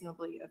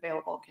reasonably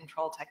available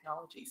control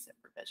technology SIP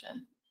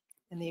revision.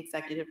 And the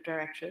executive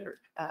director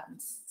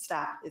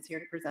staff is here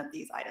to present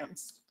these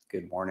items.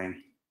 Good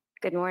morning.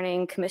 Good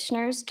morning,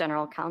 Commissioners,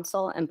 General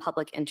Counsel, and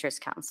Public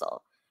Interest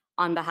Counsel.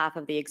 On behalf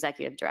of the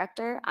Executive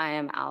Director, I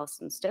am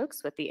Allison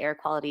Stokes with the Air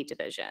Quality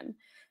Division.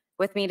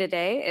 With me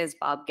today is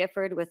Bob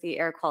Gifford with the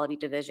Air Quality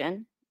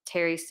Division.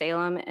 Terry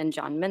Salem and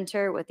John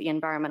Minter with the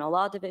Environmental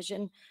Law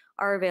Division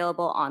are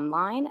available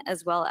online,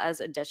 as well as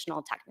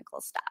additional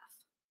technical staff.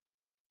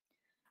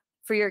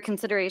 For your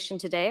consideration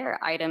today are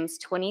items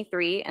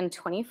 23 and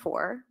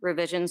 24,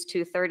 revisions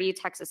to 30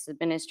 Texas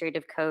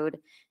Administrative Code,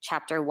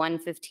 Chapter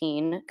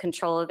 115,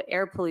 Control of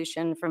Air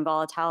Pollution from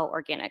Volatile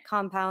Organic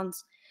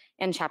Compounds,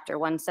 and Chapter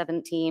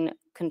 117,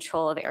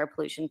 Control of Air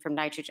Pollution from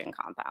Nitrogen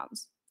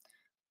Compounds.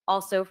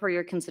 Also for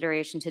your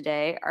consideration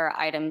today are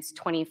items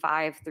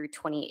 25 through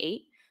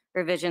 28,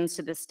 revisions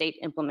to the State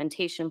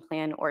Implementation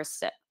Plan, or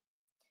SIP.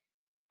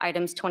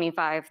 Items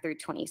 25 through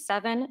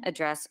 27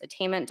 address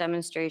attainment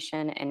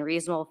demonstration and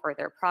reasonable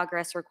further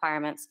progress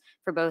requirements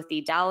for both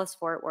the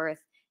Dallas-Fort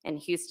Worth and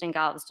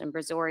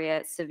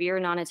Houston-Galveston-Brazoria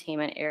severe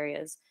non-attainment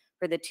areas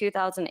for the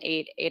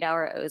 2008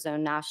 8-hour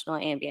ozone National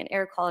Ambient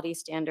Air Quality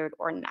Standard,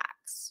 or NAAQS.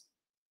 NACs.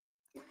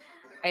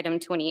 Item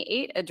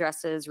 28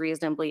 addresses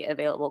reasonably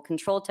available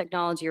control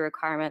technology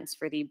requirements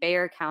for the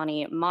Bexar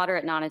County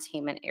moderate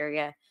non-attainment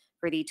area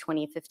for the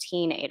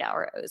 2015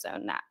 8-hour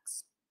ozone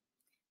NACs.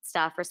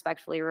 Staff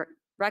respectfully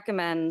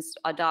recommends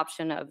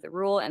adoption of the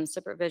rule and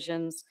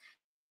supervisions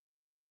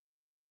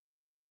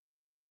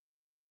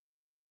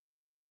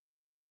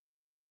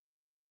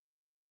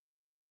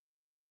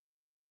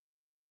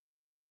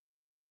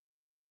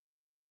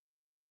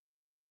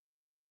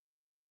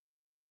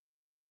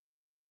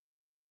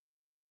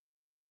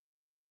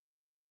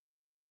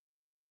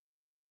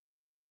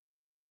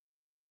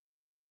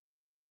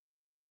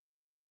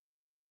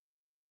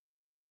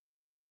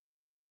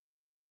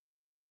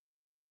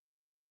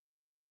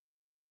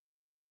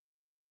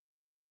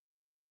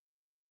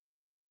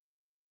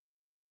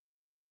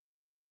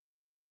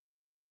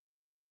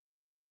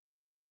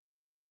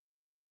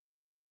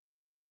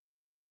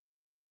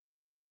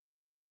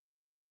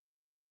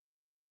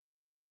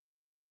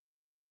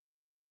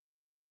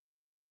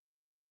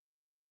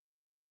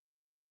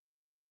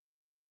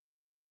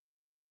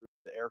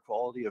the air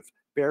quality of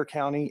Bexar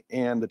County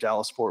and the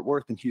Dallas-Fort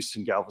Worth and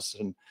Houston,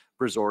 Galveston,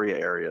 Brazoria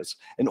areas,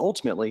 and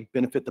ultimately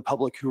benefit the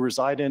public who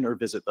reside in or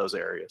visit those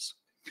areas.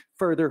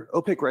 Further,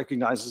 OPIC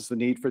recognizes the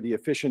need for the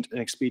efficient and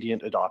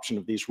expedient adoption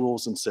of these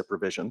rules and SIP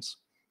revisions.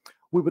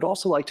 We would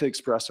also like to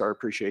express our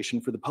appreciation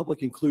for the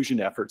public inclusion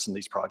efforts in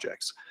these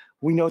projects.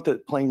 We note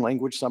that plain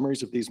language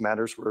summaries of these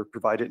matters were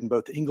provided in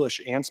both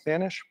English and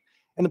Spanish,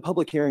 and the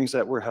public hearings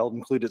that were held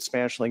included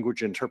Spanish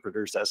language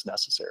interpreters as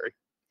necessary.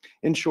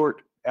 In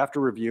short,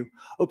 after review,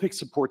 OPIC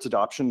supports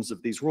adoptions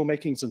of these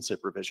rulemakings and SIP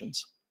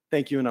revisions.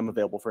 Thank you, and I'm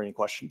available for any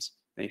questions.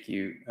 Thank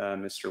you,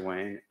 Mr.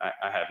 Wayne.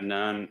 I have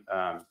none.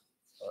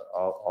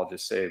 I'll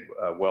just say,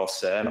 well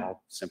said.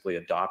 I'll simply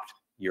adopt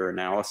your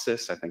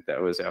analysis. I think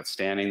that was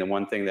outstanding. The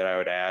one thing that I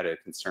would add, a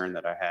concern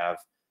that I have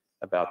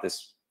about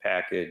this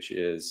package,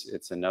 is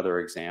it's another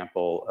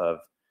example of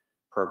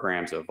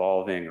programs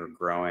evolving or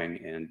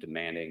growing and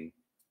demanding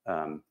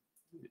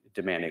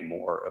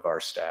more of our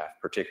staff,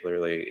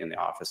 particularly in the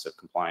Office of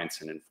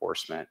Compliance and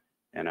Enforcement.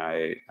 And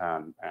I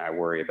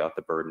worry about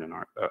the burden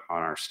on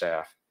our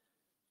staff.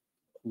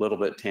 A little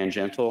bit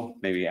tangential,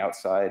 maybe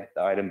outside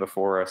the item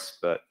before us,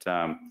 but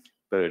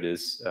it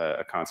is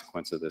a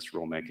consequence of this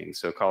rulemaking.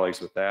 So colleagues,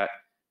 with that,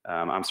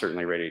 I'm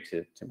certainly ready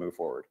to move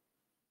forward.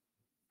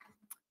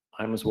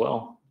 I'm as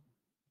well.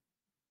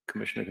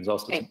 Commissioner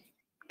Gonzalez. Okay.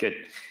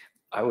 Good.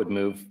 I would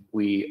move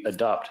we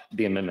adopt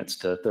the amendments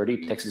to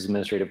 30 Texas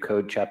Administrative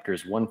Code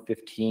chapters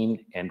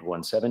 115 and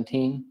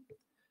 117,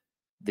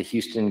 the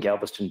Houston,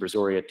 Galveston,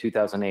 Brazoria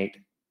 2008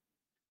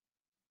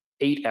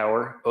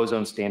 8-hour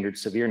ozone standard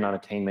severe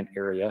non-attainment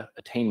area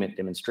attainment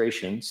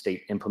demonstration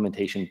state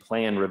implementation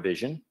plan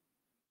revision,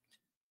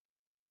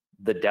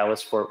 the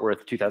Dallas-Fort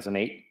Worth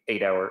 2008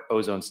 8-hour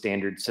ozone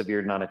standard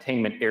severe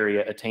non-attainment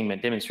area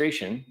attainment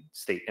demonstration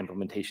state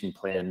implementation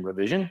plan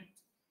revision,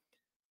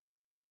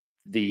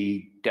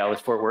 the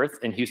Dallas-Fort Worth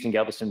and Houston,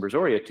 Galveston,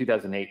 Brazoria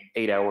 2008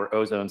 8-hour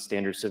ozone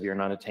standard severe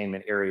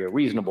non-attainment area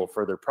reasonable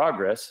further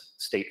progress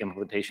state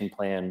implementation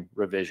plan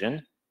revision,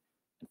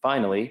 and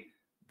finally,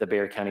 the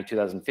Bexar County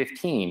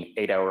 2015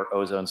 8-hour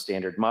ozone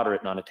standard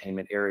moderate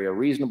non-attainment area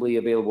reasonably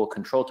available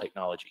control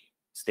technology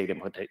state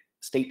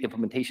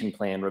implementation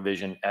plan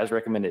revision as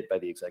recommended by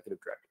the Executive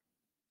Director.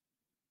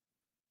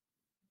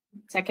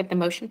 Second the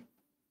motion.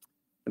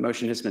 The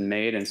motion has been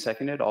made and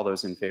seconded. All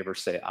those in favor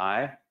say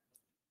aye.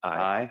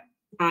 Aye.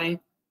 Aye.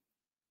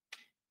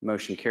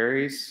 Motion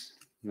carries.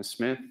 Ms.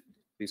 Smith,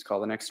 please call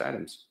the next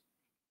items.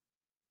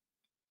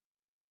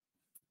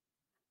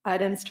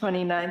 Items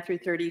 29 through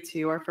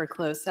 32 are for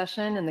closed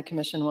session, and the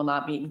commission will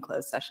not meet in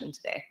closed session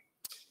today.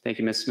 Thank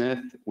you, Ms. Smith.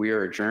 We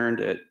are adjourned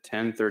at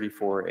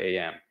 10:34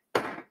 a.m.